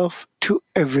itself to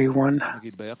everyone.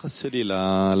 Let's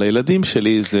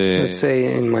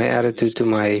say in my attitude to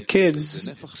my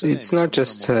kids, it's not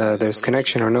just there's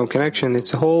connection or no connection,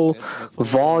 it's a whole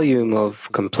volume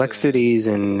of complexities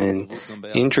and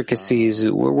intricacies.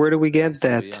 Where do we get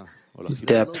that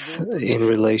depth in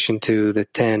relation to the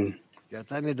 10?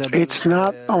 It's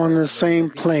not on the same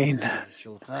plane,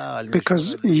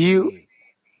 because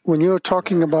when you're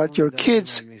talking about your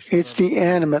kids, it's the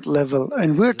animate level,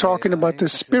 and we're talking about the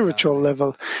spiritual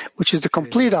level, which is the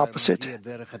complete opposite.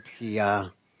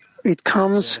 It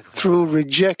comes through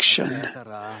rejection,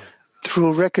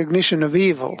 through recognition of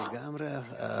evil.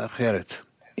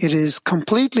 It is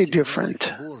completely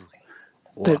different.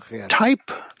 The type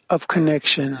of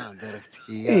connection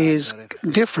is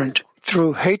different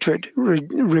through hatred,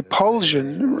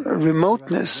 repulsion,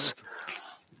 remoteness.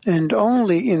 And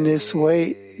only in this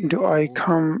way do I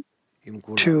come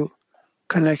to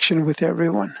connection with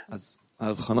everyone.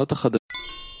 Thank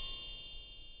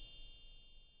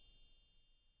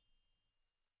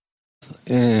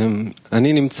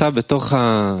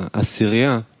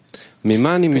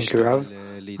you, Rav.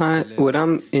 When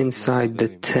I'm inside the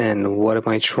 10, what am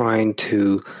I trying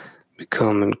to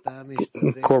become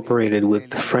incorporated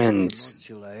with the friends?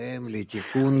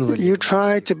 You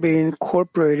try to be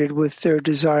incorporated with their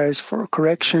desires for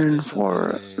correction,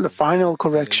 for the final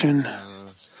correction.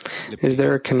 Is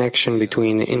there a connection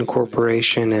between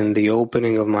incorporation and the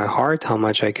opening of my heart? How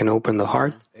much I can open the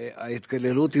heart?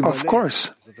 Of course.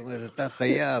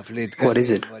 What is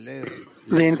it?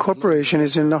 The incorporation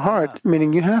is in the heart,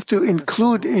 meaning you have to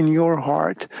include in your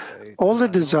heart all the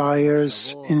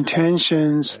desires,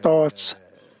 intentions, thoughts,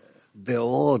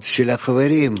 views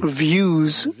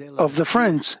of the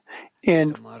friends,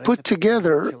 and put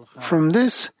together from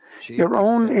this your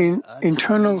own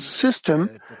internal system,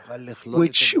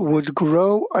 which would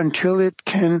grow until it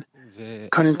can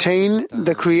contain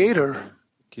the Creator.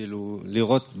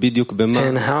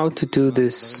 And how to do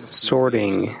this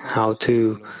sorting, how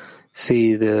to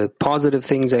see the positive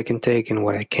things I can take and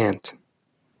what I can't.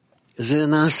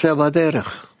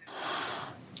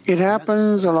 It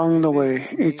happens along the way.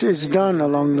 It is done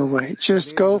along the way.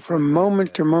 Just go from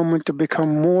moment to moment to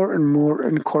become more and more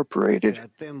incorporated.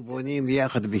 Where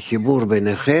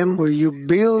you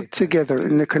build together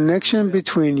in the connection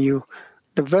between you,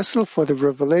 the vessel for the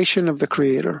revelation of the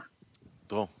Creator.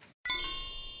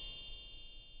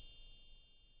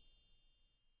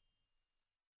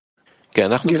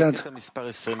 Gilad.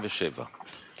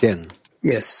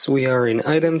 Yes, we are in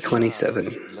item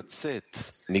 27.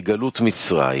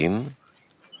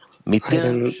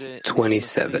 Item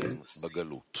 27.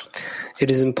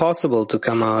 It is impossible to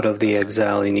come out of the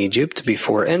exile in Egypt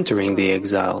before entering the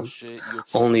exile.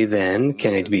 Only then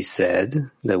can it be said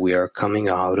that we are coming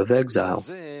out of exile.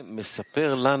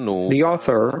 The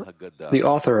author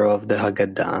of the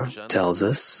Haggadah tells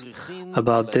us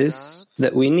about this,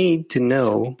 that we need to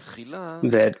know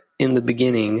that in the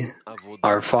beginning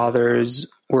our fathers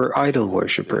were idol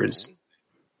worshippers,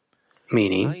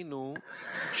 meaning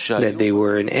that they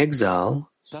were in exile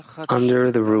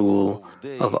under the rule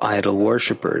of idol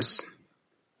worshippers.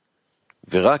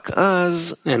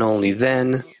 And only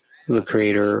then the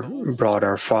Creator brought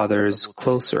our fathers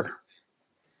closer.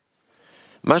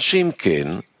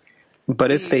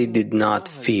 But if they did not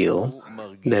feel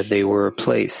that they were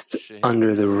placed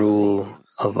under the rule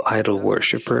of idol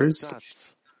worshippers,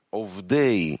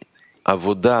 it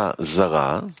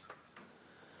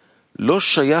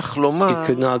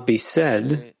could not be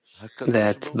said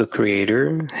that the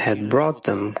Creator had brought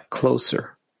them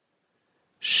closer.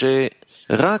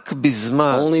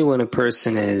 Only when a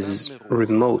person is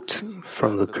remote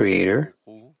from the Creator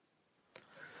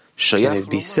can it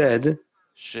be said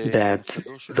that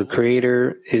the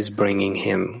Creator is bringing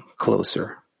him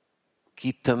closer.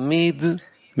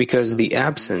 Because the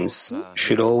absence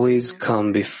should always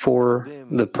come before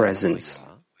the presence.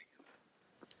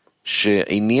 For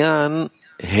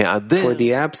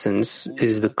the absence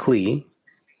is the kli,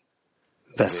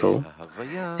 vessel,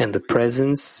 and the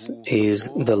presence is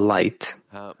the light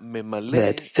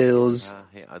that fills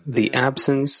the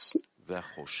absence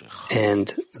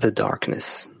and the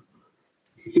darkness.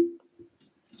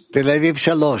 Tel Aviv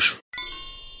 3.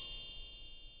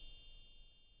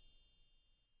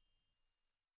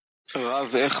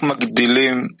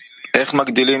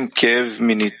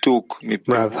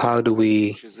 Rav, how do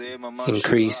we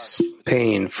increase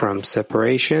pain from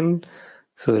separation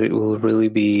so that it will really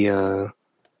be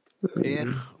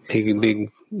it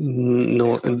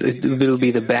will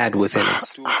be the bad within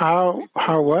us. How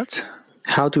what?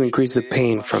 How to increase the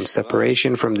pain from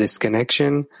separation, from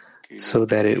disconnection, so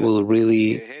that it will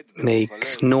really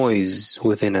make noise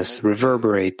within us,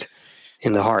 reverberate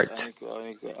in the heart.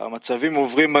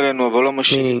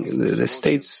 Meaning the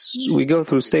states, we go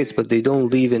through states, but they don't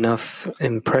leave enough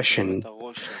impression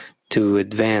to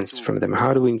advance from them.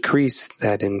 How to increase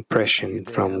that impression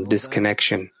from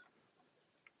disconnection?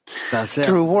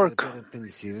 Through work.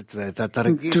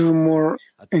 Do more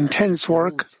intense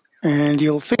work, and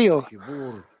you'll feel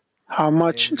how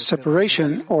much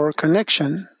separation or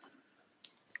connection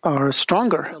are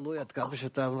stronger.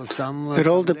 It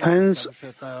all depends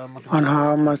on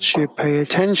how much you pay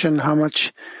attention, how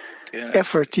much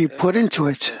effort you put into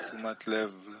it.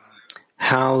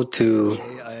 How to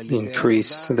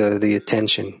increase the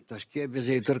attention?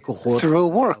 Through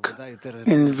work.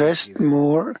 Invest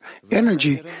more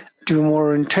energy, do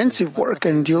more intensive work,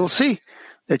 and you'll see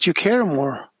that you care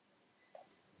more.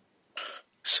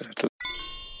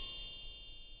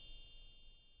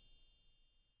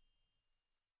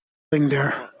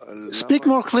 There. Speak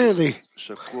more clearly.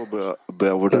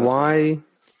 Why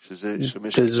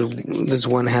does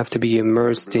one have to be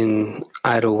immersed in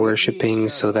idol worshipping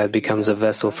so that becomes a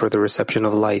vessel for the reception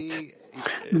of light?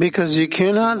 Because you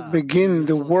cannot begin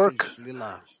the work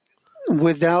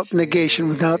without negation,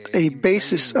 without a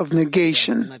basis of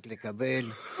negation.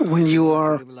 When you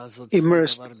are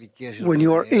immersed, when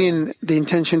you are in the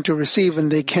intention to receive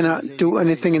and they cannot do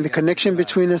anything in the connection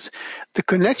between us, the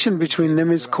connection between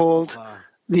them is called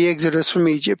the Exodus from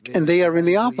Egypt, and they are in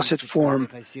the opposite form.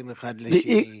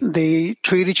 They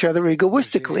treat each other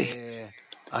egoistically,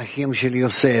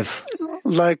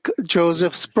 like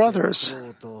Joseph's brothers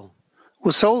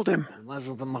who sold him.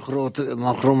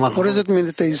 What does it mean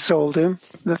that they sold him,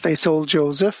 that they sold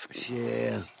Joseph?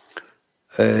 That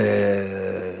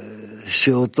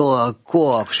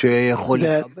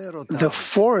the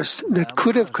force that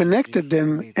could have connected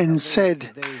them and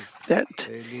said that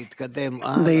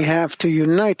they have to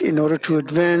unite in order to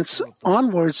advance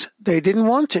onwards, they didn't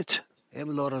want it.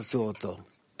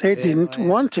 They didn't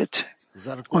want it.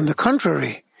 On the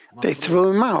contrary, they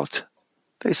threw him out.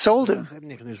 They sold him.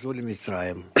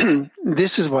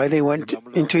 This is why they went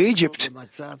into Egypt,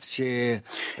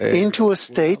 into a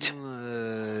state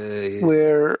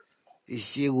where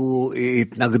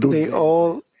they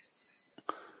all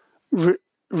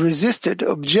resisted,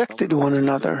 objected one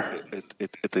another.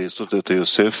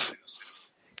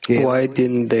 Why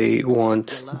didn't they want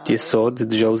Yesod,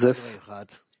 Joseph?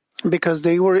 Because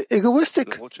they were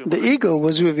egoistic. The ego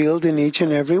was revealed in each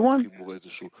and every one.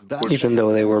 Even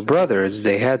though they were brothers,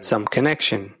 they had some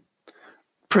connection.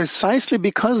 Precisely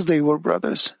because they were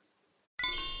brothers.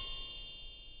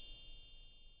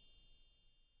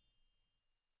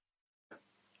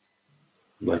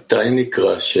 When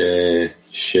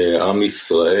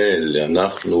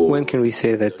can we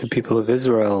say that the people of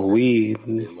Israel, we,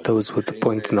 those with the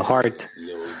point in the heart,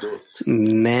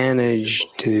 manage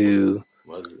to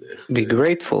be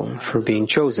grateful for being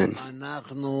chosen?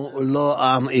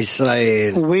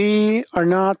 We are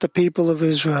not the people of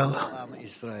Israel.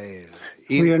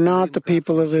 We are not the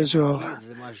people of Israel.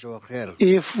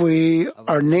 If we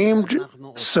are named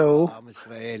so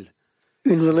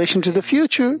in relation to the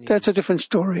future, that's a different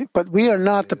story. But we are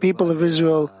not the people of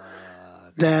Israel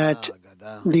that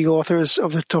the authors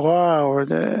of the Torah or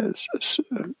the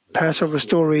Passover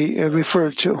story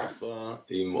refer to.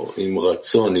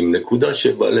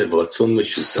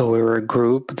 So we're a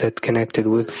group that connected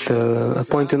with a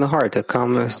point in the heart, a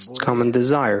common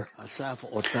desire.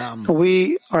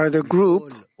 We are the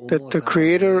group that the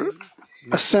Creator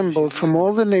assembled from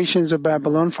all the nations of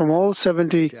Babylon, from all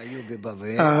 70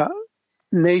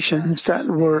 nations that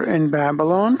were in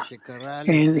Babylon,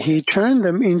 and he turned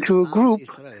them into a group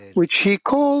which he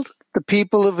called the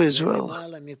people of Israel,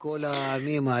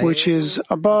 which is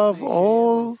above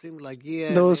all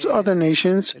those other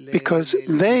nations because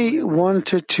they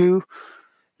wanted to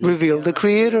reveal the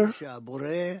Creator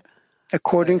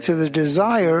according to the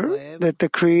desire that the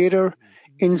Creator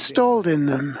installed in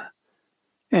them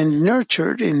and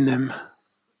nurtured in them.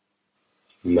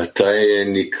 And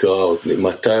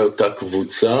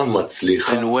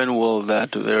when will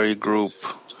that very group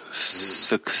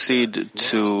succeed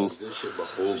to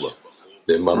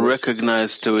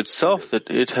recognize to itself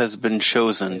that it has been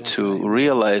chosen to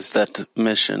realize that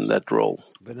mission, that role?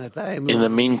 In the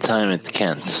meantime, it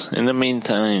can't. In the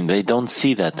meantime, they don't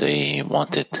see that they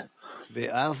want it.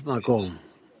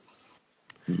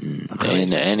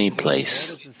 In any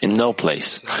place, in no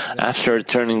place. After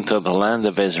returning to the land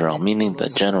of Israel, meaning the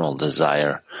general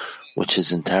desire, which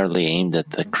is entirely aimed at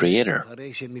the Creator.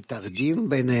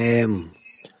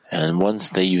 And once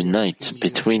they unite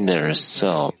between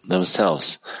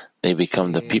themselves, they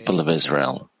become the people of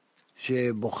Israel.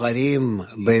 When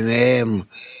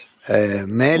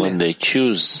they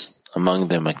choose among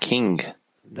them a king,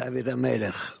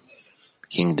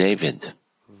 King David,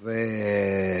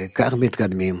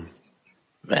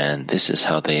 and this is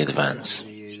how they advance.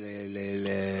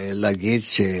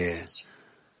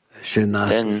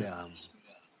 Then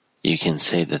you can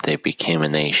say that they became a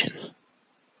nation.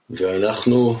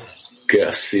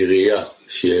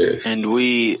 And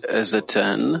we, as a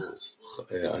 10,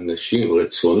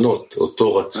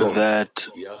 that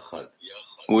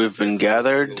we've been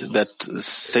gathered, that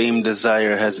same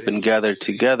desire has been gathered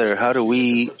together, how do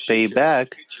we pay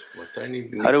back?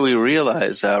 How do we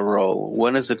realize our role?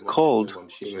 When is it called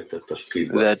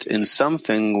that in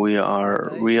something we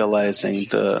are realizing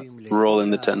the role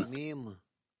in the 10?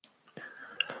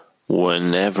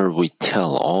 Whenever we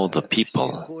tell all the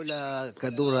people that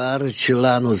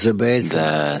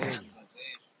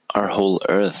our whole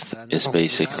earth is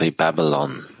basically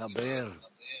Babylon,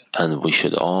 and we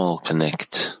should all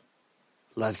connect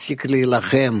to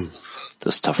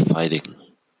stop fighting.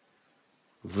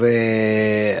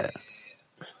 And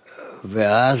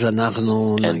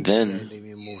then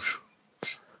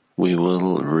we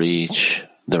will reach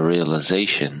the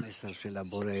realization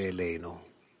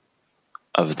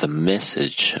of the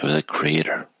message of the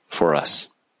Creator for us.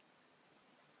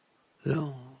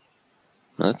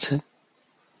 That's it.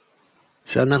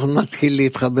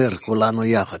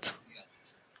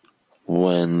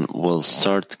 When we'll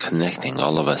start connecting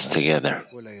all of us together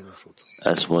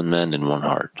as one man and one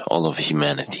heart, all of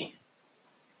humanity.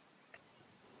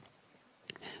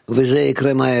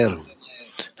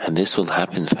 And this will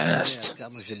happen fast.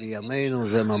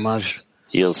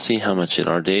 You'll see how much in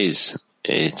our days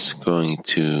it's going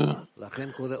to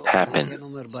happen.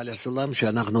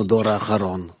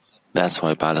 That's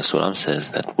why Baal HaSulam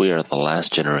says that we are the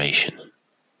last generation.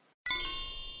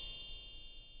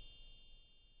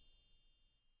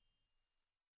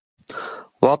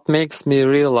 What makes me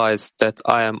realize that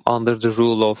I am under the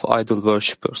rule of idol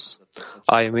worshippers?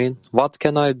 I mean, what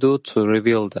can I do to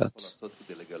reveal that?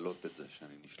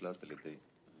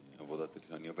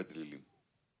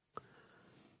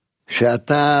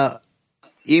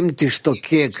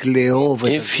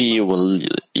 If you will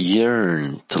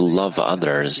yearn to love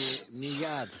others,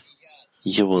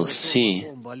 you will see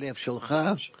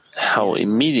how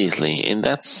immediately in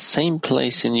that same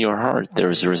place in your heart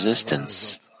there is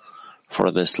resistance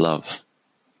for this love.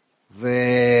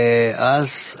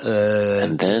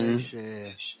 And then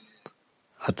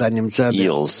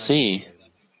you'll see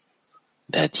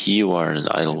that you are an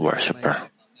idol worshiper,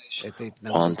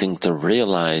 wanting to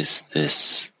realize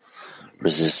this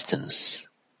resistance.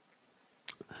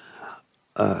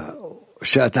 When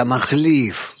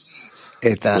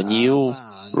you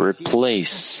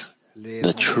replace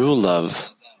the true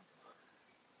love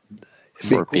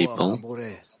for people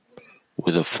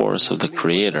with the force of the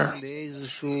Creator,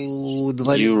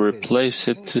 you replace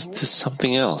it to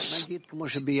something else.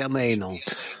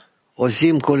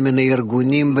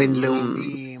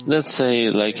 Let's say,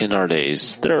 like in our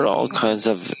days, there are all kinds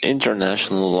of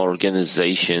international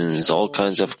organizations, all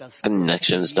kinds of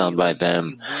connections done by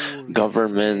them.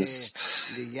 Governments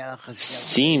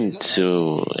seem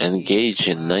to engage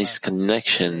in nice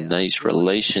connection, nice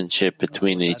relationship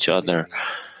between each other.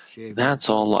 That's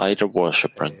all idol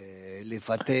worshiping.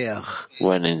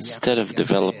 When insteed of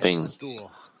developing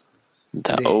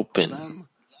the open,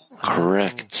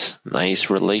 correct, nice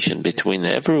relation between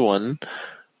everyone,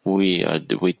 we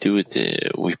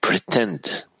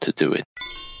pretend to do it.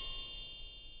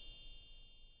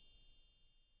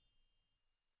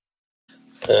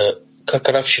 Как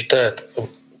Рав считает,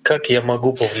 как я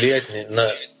могу повлиять на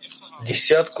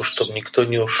десятку, чтобы никто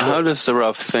не ушел? How does the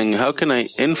Rav think? How can I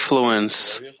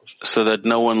influence so that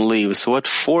no one leaves? What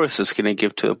forces can I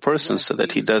give to a person so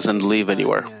that he doesn't leave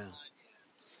anywhere?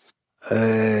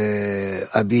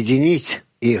 Объединить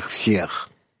их всех.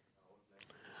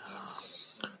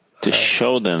 To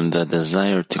show them the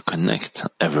desire to connect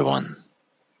everyone.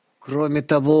 Кроме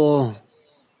того,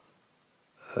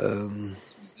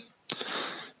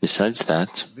 besides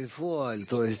that,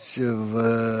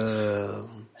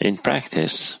 in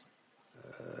practice,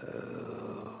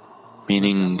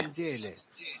 meaning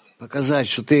показать,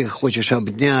 что ты их хочешь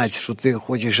обнять, что ты их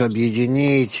хочешь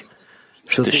объединить,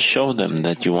 to show them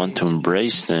that you want to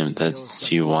embrace them, that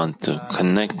you want to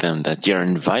connect them, that you're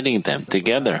inviting them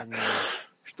together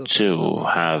to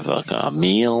have a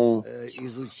meal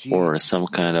or some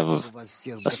kind of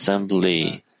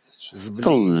assembly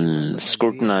to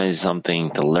scrutinize something,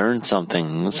 to learn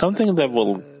something that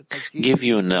will give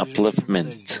you an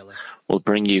upliftment, will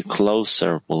bring you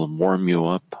closer, will warm you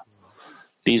up.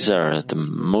 These are the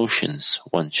motions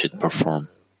one should perform.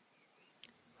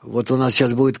 Вот у нас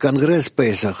сейчас будет конгресс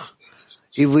Песах,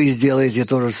 и вы сделаете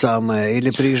то же самое,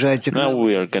 или приезжайте к нам. Now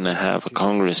we are going to have a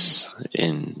congress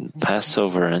in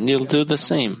Passover, and you'll do the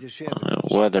same,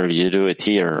 whether you do it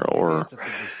here or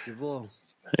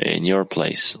in your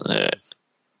place. It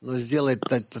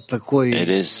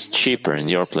is cheaper in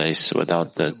your place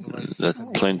without the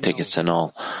plane tickets and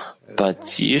all.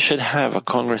 But you should have a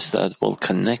congress that will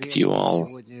connect you all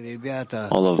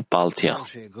of Baltia.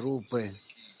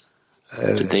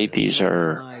 Today, these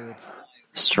are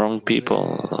strong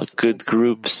people, good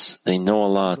groups. They know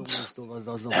a lot,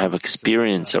 have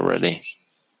experience already.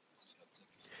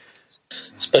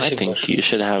 I think you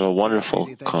should have a wonderful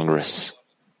congress.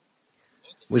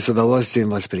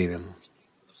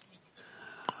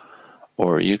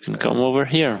 Or you can come over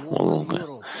here.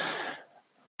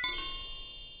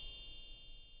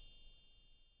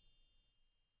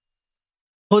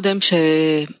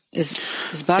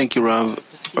 Thank you, Rav.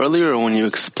 Earlier, when you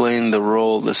explained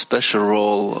the special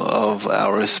role of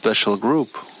our special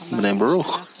group, Bnei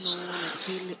Baruch,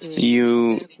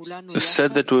 you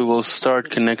said that we will start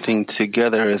connecting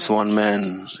together as one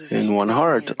man, in one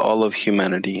heart, all of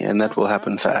humanity, and that will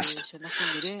happen fast.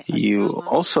 You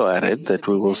also added that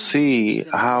we will see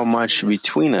how much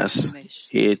between us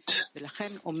it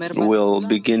will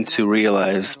begin to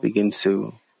realize,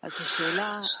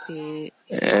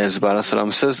 as Baal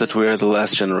Salam says, that we are the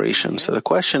last generation. So the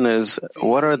question is,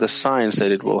 what are the signs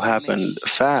that it will happen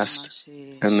fast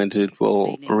and that it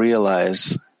will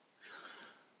realize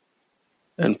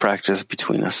and practice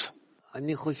between us? I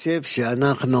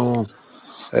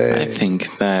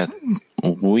think that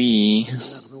we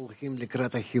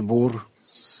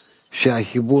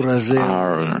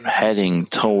are heading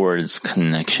towards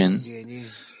connection,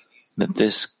 that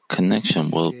this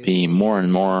connection will be more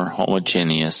and more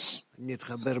homogeneous, that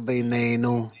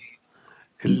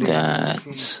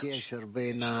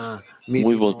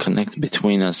we will connect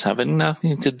between us, having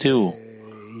nothing to do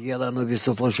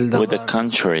with the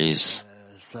countries.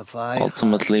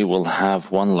 Ultimately, we'll have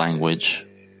one language.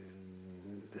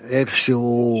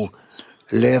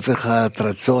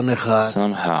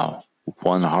 Somehow,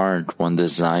 one heart, one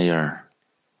desire.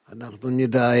 We'll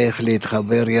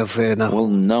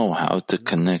know how to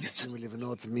connect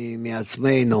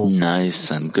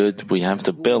nice and good. We have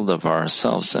to build of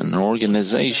ourselves an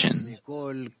organization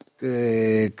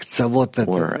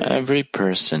where every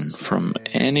person from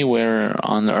anywhere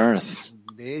on earth,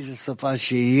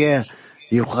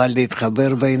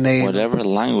 whatever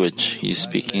language he's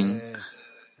speaking,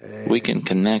 we can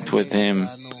connect with him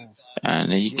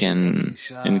and he can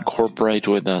incorporate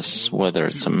with us, whether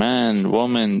it's a man,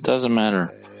 woman, doesn't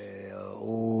matter.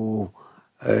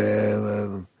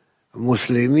 A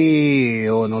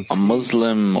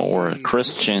Muslim or a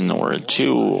Christian or a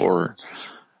Jew or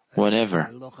whatever.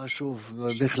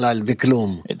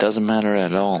 It doesn't matter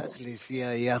at all.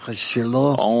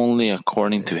 Only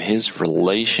according to his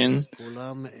relation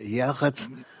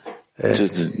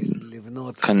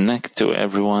to connect to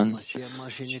everyone,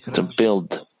 to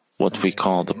build what we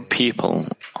call the people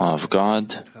of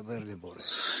God,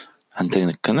 and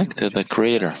to connect to the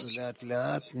Creator.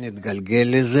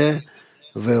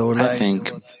 I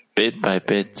think bit by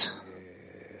bit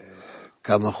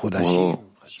we'll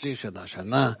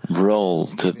roll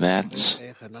to that,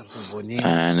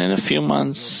 and in a few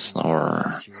months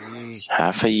or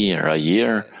half a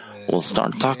year, we'll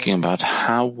start talking about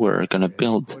how we're going to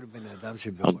build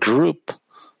a group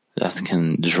that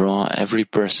can draw every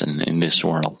person in this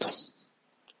world.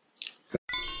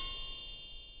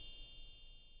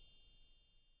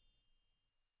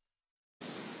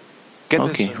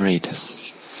 Okay, read.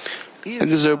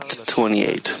 Excerpt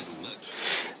 28.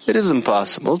 It is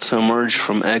impossible to emerge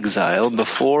from exile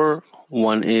before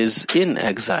one is in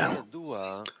exile.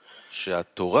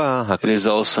 It is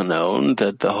also known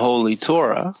that the Holy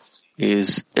Torah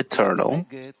is eternal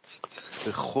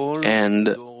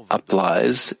and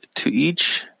applies to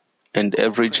each and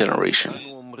every generation.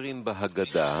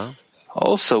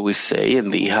 Also, we say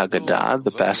in the Haggadah,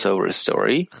 the Passover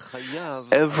story,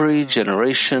 every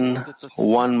generation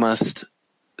one must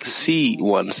see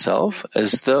oneself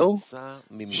as though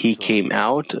he came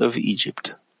out of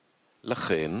Egypt.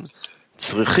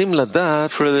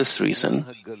 For this reason,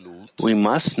 we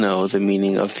must know the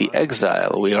meaning of the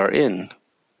exile we are in,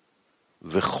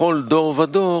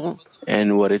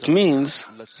 and what it means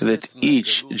that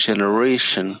each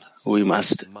generation we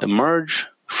must emerge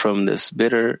from this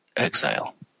bitter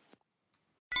exile.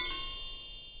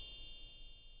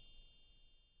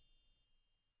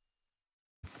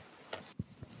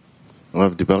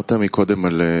 Rav,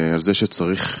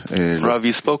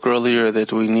 you spoke earlier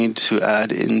that we need to add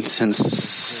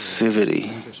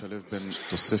intensivity.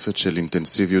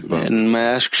 And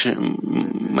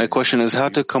my question is how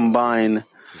to combine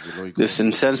this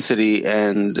intensity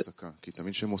and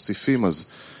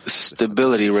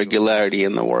stability, regularity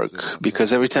in the work.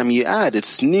 Because every time you add,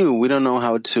 it's new. We don't know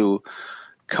how to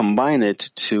combine it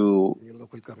to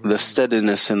the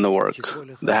steadiness in the work,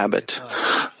 the habit.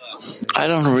 I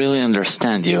don't really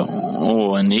understand you.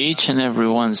 When each and every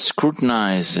one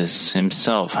scrutinizes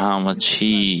himself, how much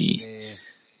he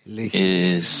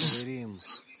is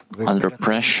under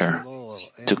pressure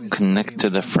to connect to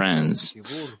the friends,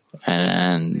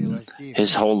 and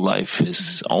his whole life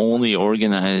is only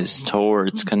organized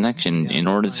towards connection in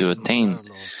order to attain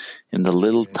in the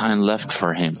little time left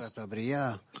for him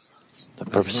the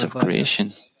purpose of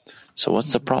creation. So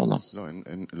what's the problem? No,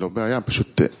 it's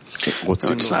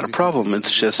not a problem.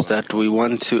 It's just that we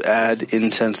want to add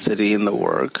intensity in the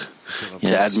work,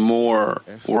 to add more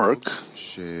work.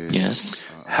 Yes.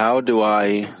 How to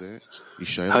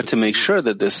make sure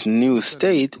that this new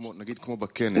state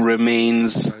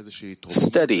remains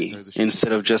steady.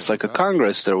 Instead of just like a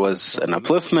Congress, there was an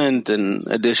upliftment and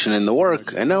addition in the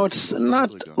work, and now it's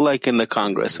not like in the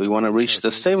Congress. We want to reach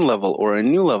the same level or a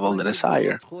new level that is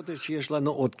higher.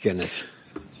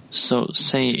 So,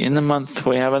 say in a month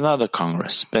we have another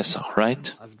Congress, Pesach,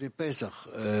 right?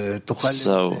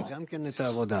 So,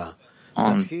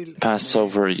 on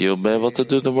Passover, you'll be able to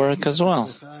do the work as well.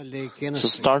 So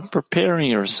start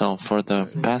preparing yourself for the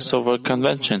Passover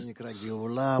convention.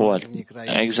 What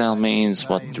exile means,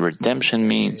 what redemption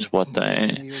means, what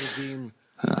does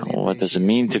it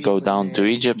mean to go down to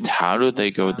Egypt? How do they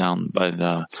go down? By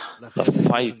the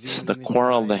fight, the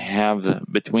quarrel they have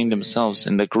between themselves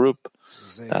in the group.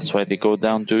 That's why they go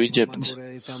down to Egypt.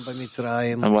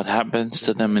 And what happens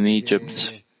to them in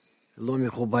Egypt?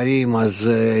 Because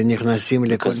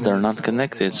they're not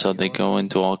connected, so they go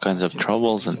into all kinds of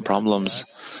troubles and problems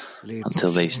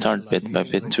until they start bit by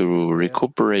bit to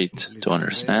recuperate, to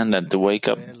understand and to wake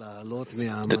up,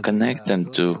 to connect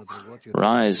and to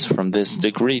rise from this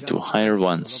degree to higher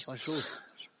ones.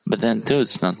 But then too,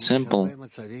 it's not simple.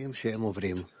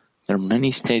 There are many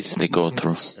states they go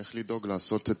through.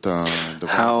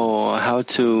 How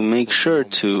to make sure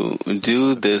to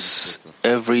do this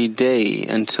every day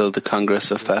until the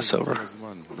Congress of Passover?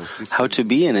 How to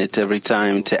be in it every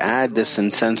time, to add this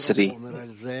intensity?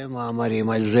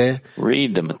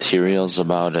 Read the materials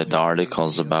about it, the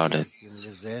articles about it.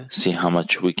 See how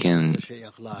much we can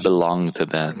belong to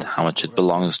that, how much it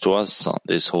belongs to us,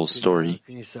 this whole story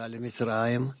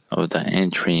of the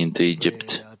entry into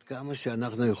Egypt. And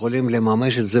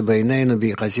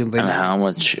how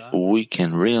much we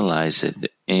can realize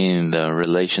it in the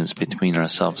relations between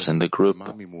ourselves and the group.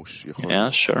 Yeah,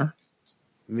 sure.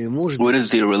 What is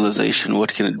the realization?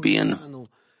 What can it be in?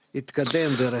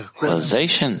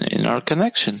 Realization in our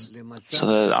connection, so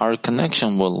that our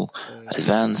connection will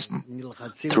advance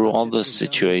through all the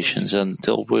situations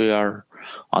until we are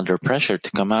under pressure to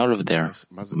come out of there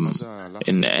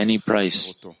in any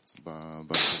price.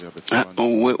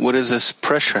 What is this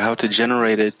pressure? How to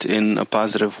generate it in a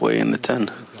positive way in the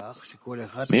 10?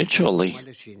 Mutually.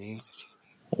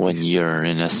 When you're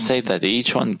in a state that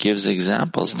each one gives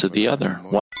examples to the other.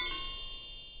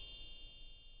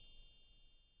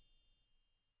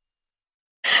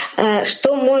 What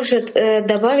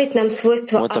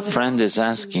the friend is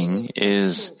asking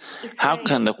is, how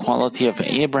can the quality of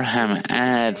Abraham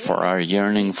add for our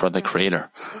yearning for the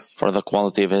Creator, for the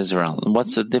quality of Israel? And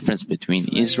what's the difference between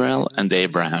Israel and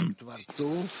Abraham?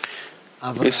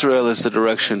 Israel is the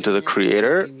direction to the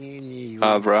Creator.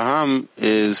 Abraham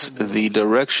is the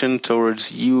direction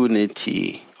towards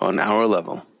unity on our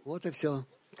level.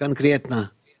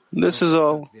 This is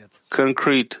all.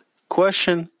 Concrete.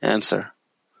 Question, answer.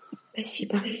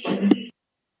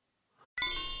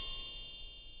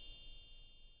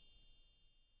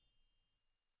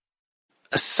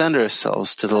 Ascend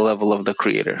ourselves to the level of the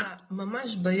Creator.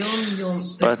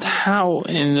 But how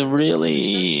in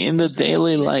the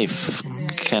daily life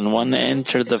can one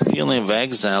enter the feeling of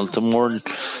exile to more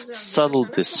subtle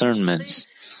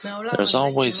discernments? There's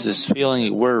always this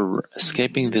feeling we're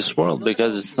escaping this world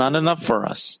because it's not enough for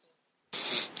us.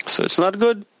 So it's not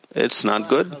good. It's not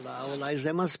good.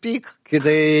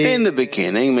 In the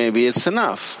beginning, maybe it's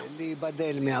enough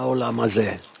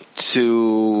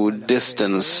to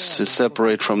distance, to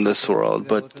separate from this world.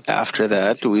 But after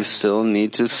that, we still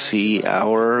need to see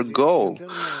our goal.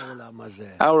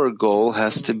 our goal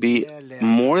has to be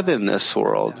more than this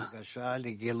world,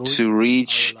 to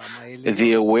reach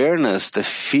the awareness, the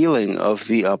feeling of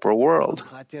the upper world.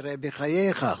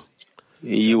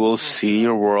 You will see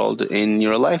your world in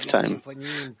your lifetime.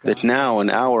 That now in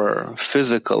our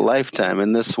physical lifetime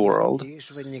in this world,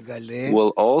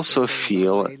 will also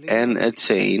feel and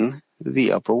attain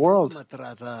the upper world.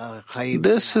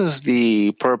 This is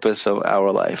the purpose of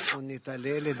our life,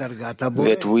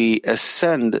 that we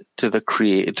ascend to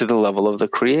the level of the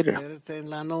Creator.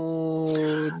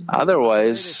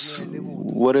 Otherwise,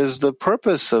 what is the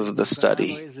purpose of the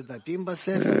study?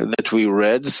 That we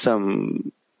read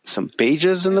some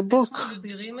pages in the book?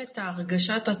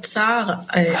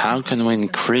 How can we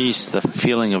increase the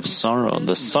feeling of sorrow,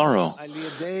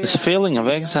 this feeling of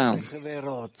exile?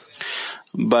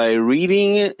 By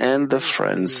reading and the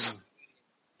friends,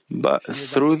 but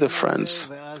through the friends,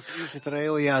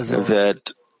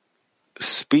 that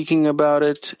speaking about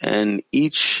it and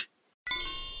each.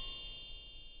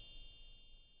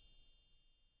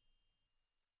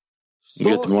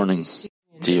 Good morning,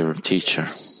 dear teacher.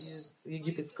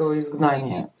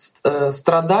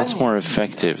 What's more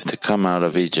effective to come out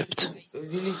of Egypt?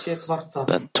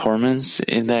 The torments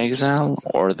in the exile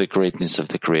or the greatness of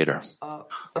the Creator?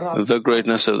 The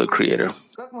greatness of the Creator.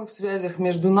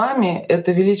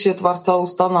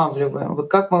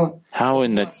 How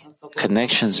in the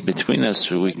connections between us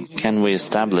can we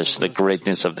establish the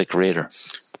greatness of the Creator?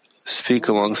 Speak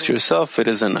amongst yourself, it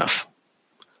is enough.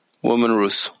 Woman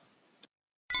Rus.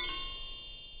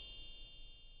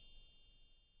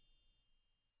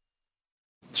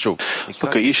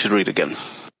 Okay, you should read again.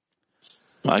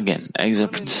 Again,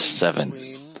 Excerpt 7.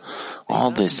 All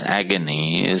this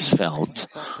agony is felt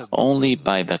only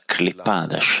by the klipa,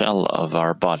 the shell of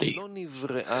our body,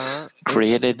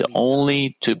 created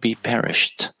only to be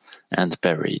perished and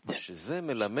buried.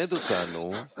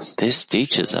 This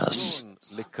teaches us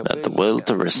that the will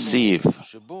to receive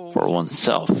for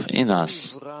oneself in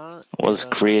us was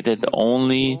created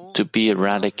only to be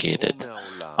eradicated,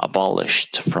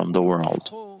 abolished from the world,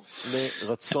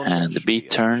 and be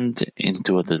turned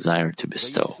into a desire to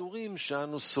bestow.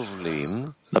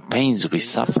 The pains we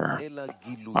suffer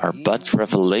are but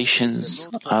revelations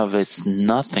of its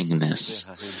nothingness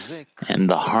and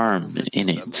the harm in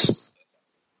it.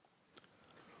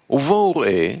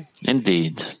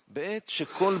 Indeed,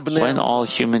 when all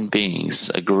human beings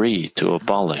agree to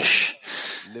abolish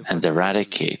and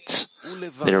eradicate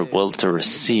their will to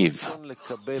receive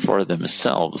for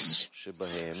themselves,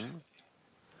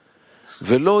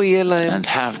 and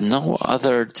have no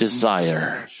other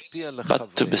desire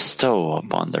but to bestow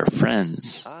upon their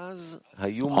friends,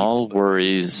 all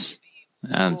worries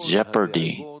and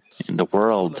jeopardy in the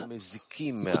world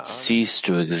would cease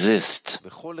to exist.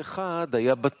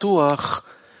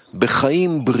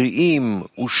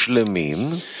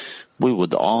 We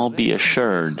would all be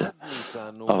assured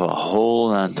of a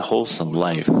whole and wholesome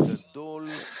life,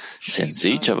 since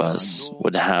each of us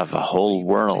would have a whole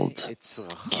world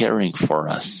caring for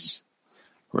us,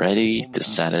 ready to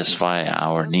satisfy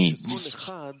our needs.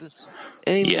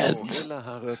 Yet,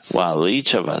 while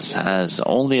each of us has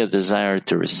only a desire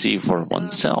to receive for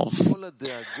oneself,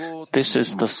 this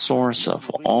is the source of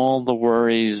all the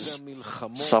worries,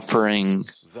 suffering,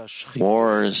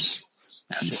 wars,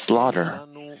 and slaughter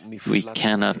we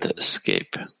cannot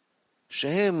escape.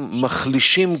 They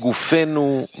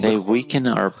weaken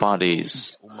our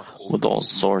bodies with all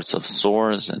sorts of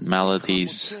sores and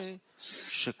maladies,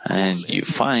 and you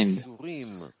find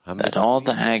that all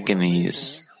the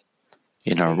agonies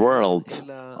in our world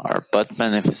are but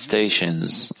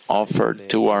manifestations offered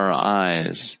to our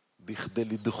eyes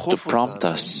to prompt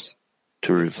us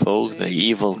to revoke the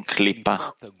evil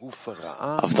klipa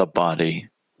of the body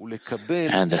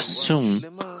and assume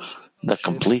the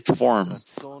complete form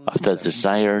of the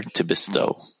desire to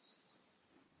bestow.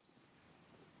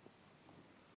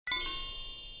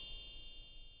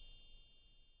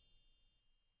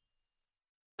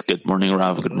 Good morning,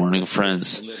 Rav. Good morning,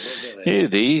 friends.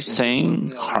 He's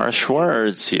saying harsh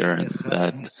words here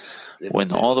that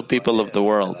when all the people of the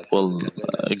world will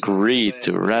agree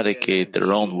to eradicate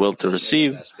their own will to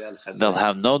receive, they'll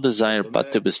have no desire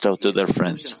but to bestow to their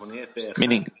friends.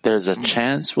 Meaning there's a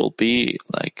chance we'll be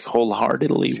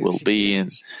wholeheartedly will be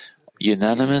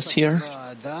unanimous here?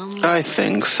 I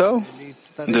think so.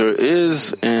 There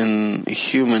is in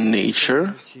human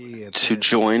nature to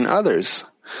join others.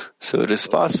 So it is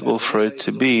possible for it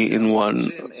to be in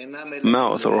one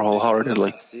mouth or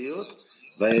wholeheartedly.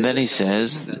 And then he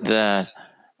says that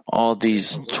all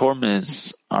these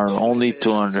torments are only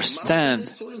to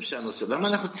understand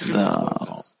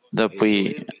the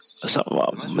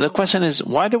question is,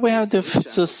 why do we have to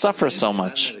suffer so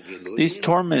much? These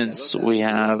torments we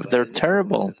have, they're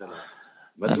terrible.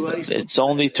 And it's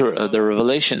only through the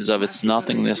revelations of its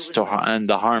nothingness and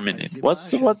the harm in it. What's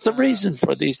the reason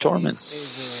for these torments?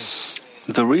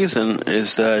 The reason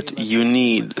is that you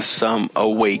need some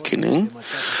awakening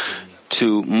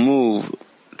to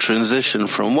transition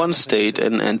from one state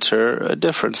and enter a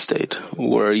different state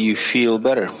where you feel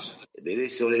better.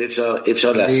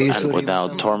 And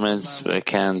without torments, we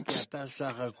can't.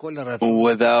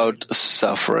 Without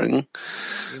suffering,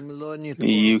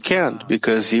 you can't,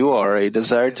 because you are a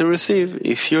desire to receive.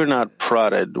 If you're not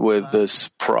prodded with this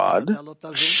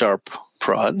sharp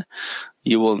prod,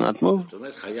 you will not move.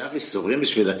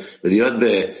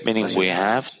 Meaning we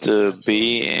have to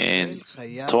be in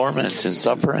torments and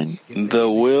suffering. The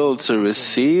will to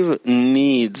receive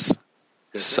needs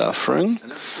suffering.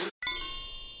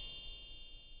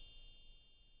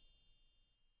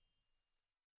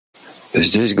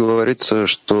 Здесь говорится,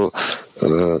 что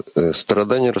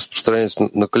страдания распространяются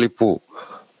на клипу.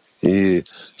 И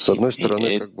с одной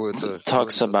стороны, как бы это... It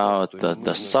talks about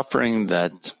the suffering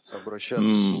that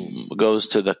goes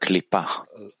to the klipa,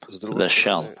 the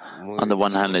shell. On the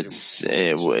one hand, it's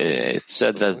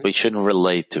said that we shouldn't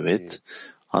relate to it.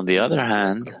 On the other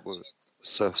hand,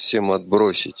 совсем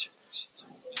отбросить.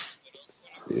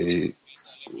 We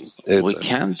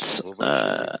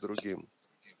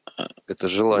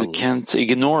can't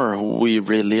ignore who we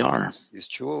really are. Из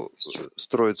чего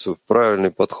строится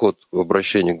правильный подход в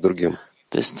обращении к другим?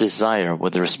 This desire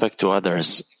with respect to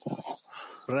others.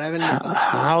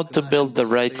 How to build the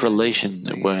right relation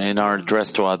in our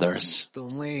address to others.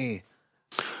 Our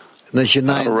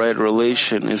right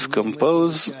relation is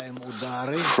composed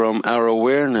from our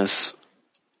awareness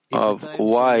of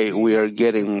why we are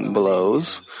getting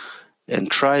blows and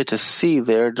try to see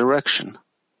their direction.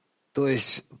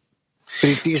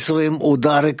 Приписываем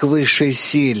удары к высшей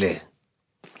силе.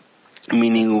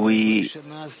 Meaning we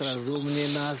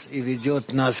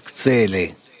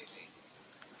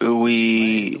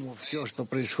все, что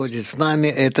происходит с нами,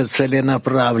 это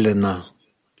целенаправленно.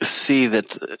 See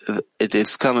that it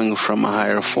is coming from a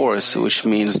higher force, which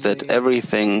means that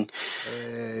everything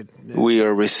we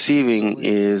are receiving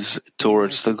is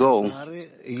towards the goal,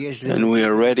 and we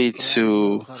are ready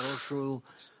to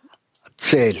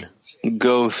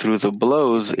go through the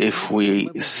blows if we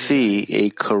see a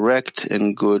correct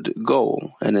and good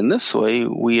goal. And in this way,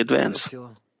 we advance.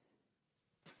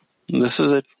 This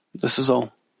is it. This is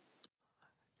all.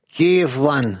 Kiev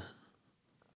 1.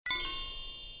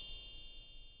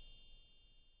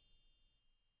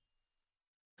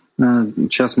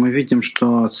 Сейчас мы видим,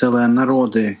 что целые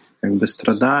народы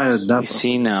страдают, да,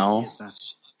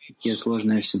 такие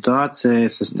сложные ситуации,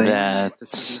 состояния для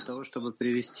того, чтобы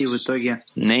привести в итоге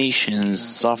nations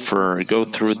suffer, go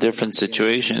through different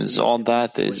situations. All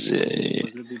that is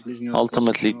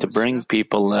ultimately to bring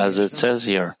people, as it says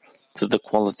here, to the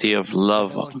quality of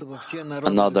love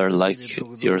another like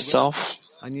yourself.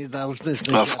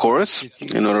 Of course,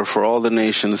 in order for all the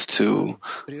nations to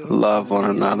love one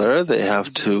another, they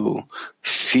have to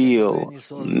feel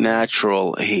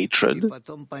natural hatred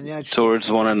towards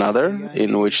one another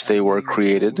in which they were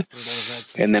created,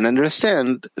 and then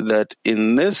understand that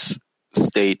in this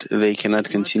state they cannot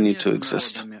continue to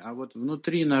exist. But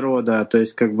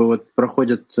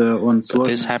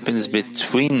this happens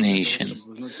between nations.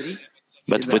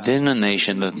 But within a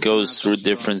nation that goes through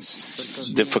different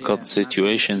difficult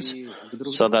situations,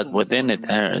 so that within it,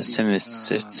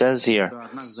 it says here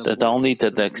that only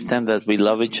to the extent that we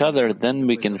love each other, then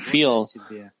we can feel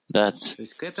that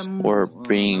we're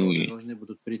being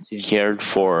cared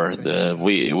for.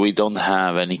 We don't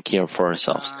have any care for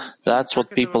ourselves. That's what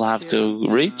people have to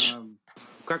reach.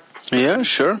 Yeah,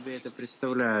 sure.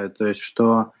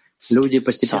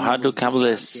 So how do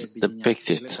Kabbalists depict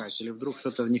it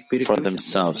for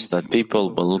themselves, that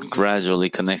people will gradually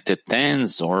connect to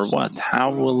tens, or what? How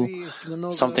will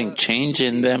something change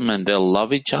in them and they'll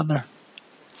love each other?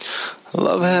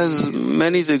 Love has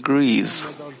many degrees,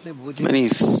 many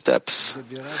steps,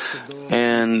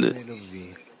 and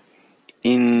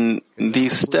in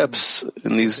these steps,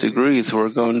 in these degrees, we're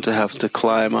going to have to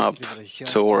climb up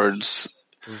towards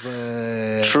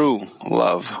true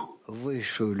love.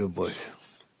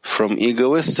 From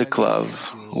egoistic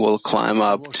love, we'll climb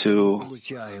up to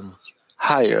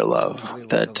higher love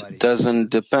that doesn't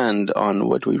depend on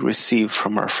what we receive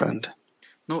from our friend.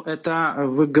 Это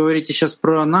вы говорите сейчас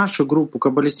про нашу группу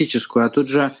каббалистическую, а тут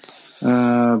же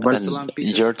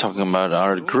you're talking about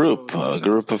our group, a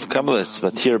group of Kabbalists,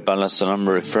 but here Baal HaSulam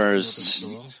refers,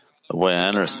 the way I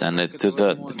understand it, to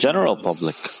the general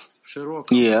public.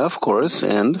 Yeah, of course,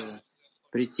 and?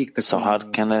 So how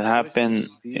can it happen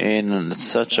in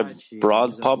such a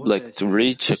broad public to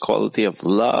reach a quality of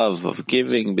love, of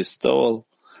giving, bestowal,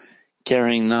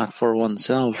 caring not for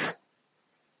oneself?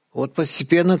 Вот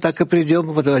постепенно так и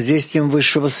придем под воздействием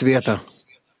высшего света.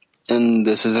 And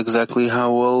this is exactly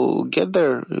how we'll get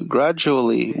there,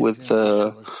 gradually, with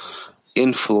the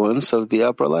influence of the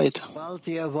upper light.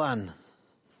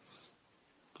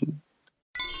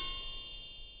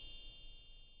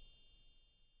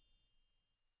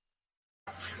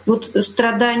 Вот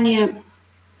страдания,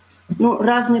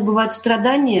 разные бывают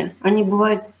страдания, они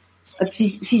бывают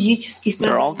физические страдания.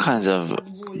 There are all kinds of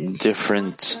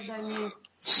different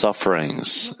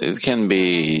sufferings. It can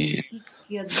be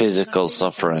physical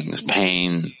sufferings,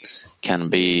 pain, can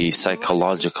be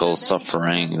psychological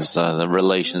sufferings, the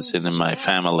relations in my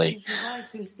family.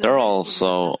 There are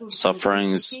also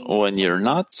sufferings when you're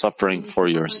not suffering for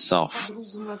yourself,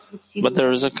 but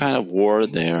there is a kind of war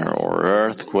there, or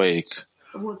earthquake,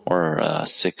 or a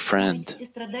sick friend.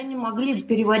 Страдания могли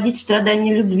переводить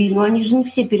страдания любви, но они же не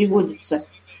все переводятся.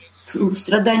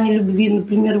 Страдания любви,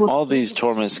 например, вот. All these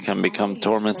torments can become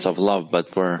torments of love,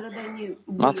 but we're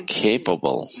not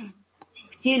capable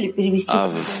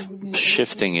of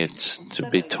shifting it to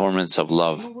be torments of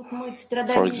love.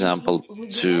 For example,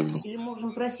 to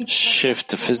shift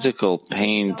the physical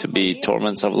pain to be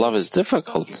torments of love is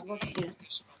difficult.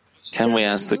 Can we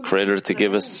ask the Creator to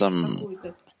give us some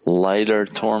lighter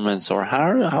torments, or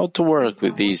how to work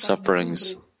with these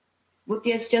sufferings? To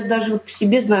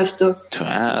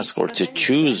ask or to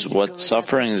choose what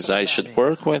sufferings I should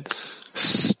work with?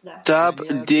 Stop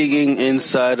digging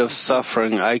inside of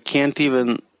suffering. I can't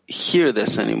even hear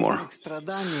this anymore.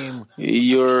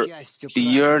 You're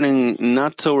yearning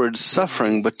not towards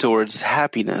suffering, but towards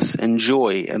happiness and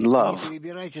joy and love.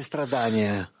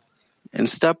 And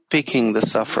stop picking the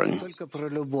suffering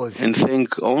and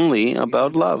think only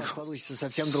about love.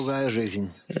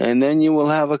 And then you will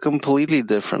have a completely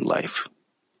different life.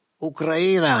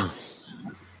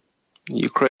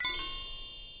 Ukraine.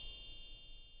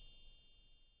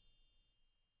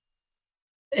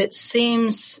 It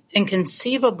seems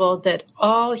inconceivable that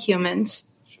all humans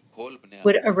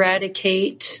would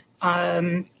eradicate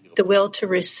the will to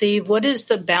receive. What is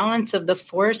the balance of the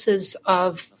forces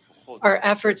of our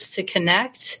efforts to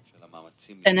connect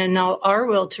and annul our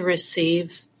will to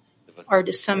receive, our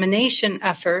dissemination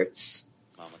efforts,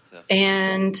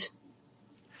 and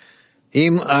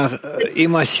If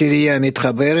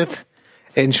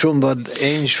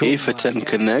a 10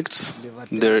 connects,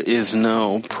 there is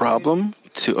no problem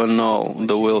to annul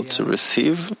the will to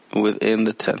receive within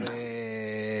the 10.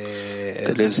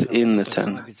 That is in the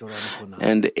 10.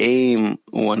 And aim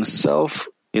oneself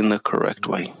in the correct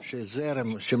way.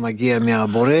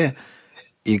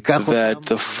 That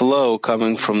the flow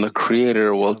coming from the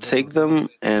Creator will take them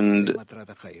and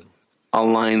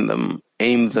align them,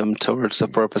 aim them towards the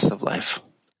purpose of life.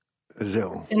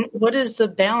 And what is the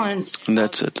balance? And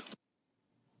that's it.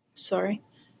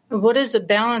 What is the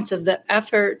balance of the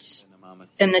efforts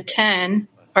in the 10,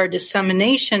 our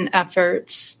dissemination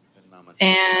efforts,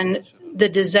 and the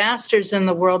disasters in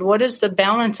the world? What is the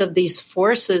balance of these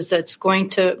forces that's going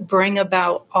to bring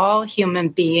about all human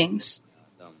beings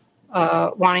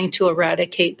wanting to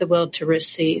eradicate the will to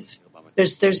receive?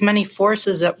 There's many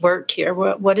forces at work here.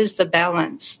 What is the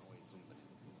balance?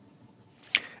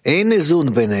 There is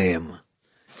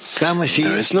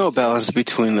no balance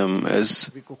between them.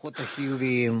 As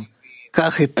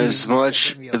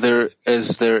much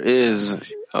as there is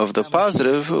of the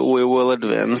positive, we will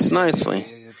advance nicely.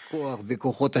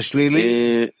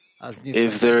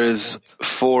 If there is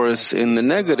force in the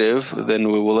negative,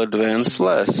 then we will advance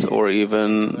less, or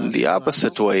even the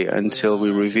opposite way, until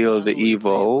we reveal the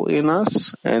evil in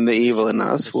us, and the evil in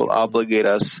us will obligate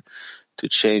us to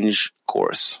change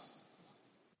course.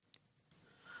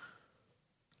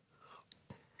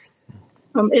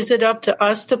 Is it up to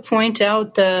us to point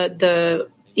out the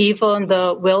evil and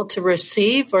the will to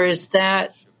receive, or is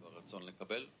that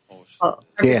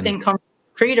everything comes from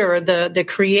the Creator, or the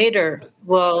Creator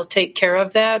will take care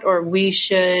of that, or we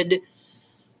should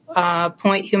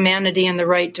point humanity in the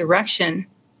right direction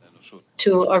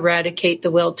to eradicate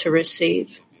the will to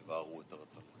receive?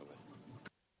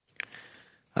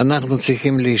 We have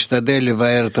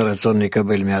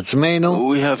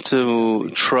to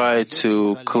try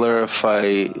to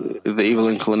clarify the evil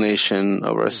inclination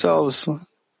of ourselves,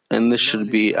 and this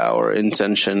should be our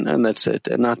intention, and that's it,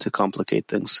 and not to complicate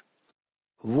things.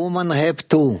 Woman have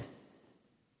to.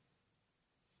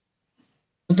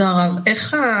 Thank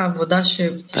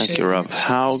you, Rav.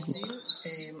 How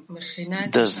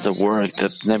does the work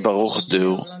that Bnei Baruch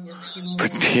do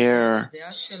prepare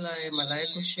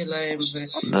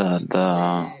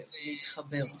the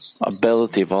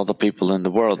ability of all the people in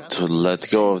the world to let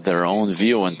go of their own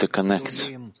view and to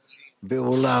connect?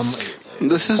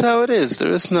 This is how it is.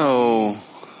 There is no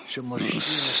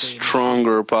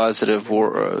stronger positive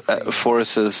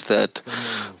forces that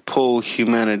pull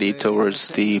humanity towards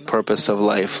the purpose of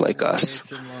life like us.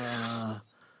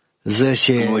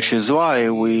 Which is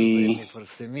why we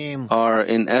are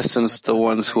in essence the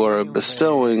ones who are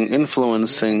bestowing,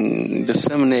 influencing,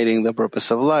 disseminating the purpose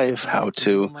of life, how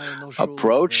to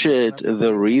approach it,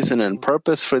 the reason and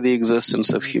purpose for the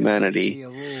existence of humanity.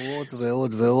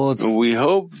 We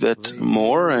hope that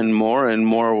more and more and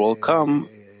more will come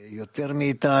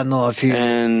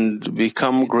and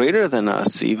become greater than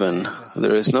us even.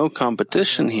 There is no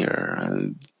competition here.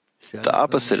 The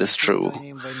opposite is true.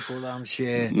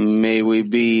 May we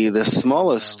be the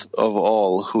smallest of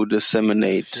all who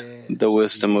disseminate the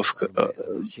wisdom of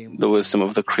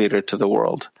the Creator to the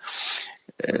world.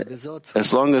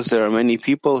 As long as there are many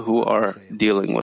people who are dealing with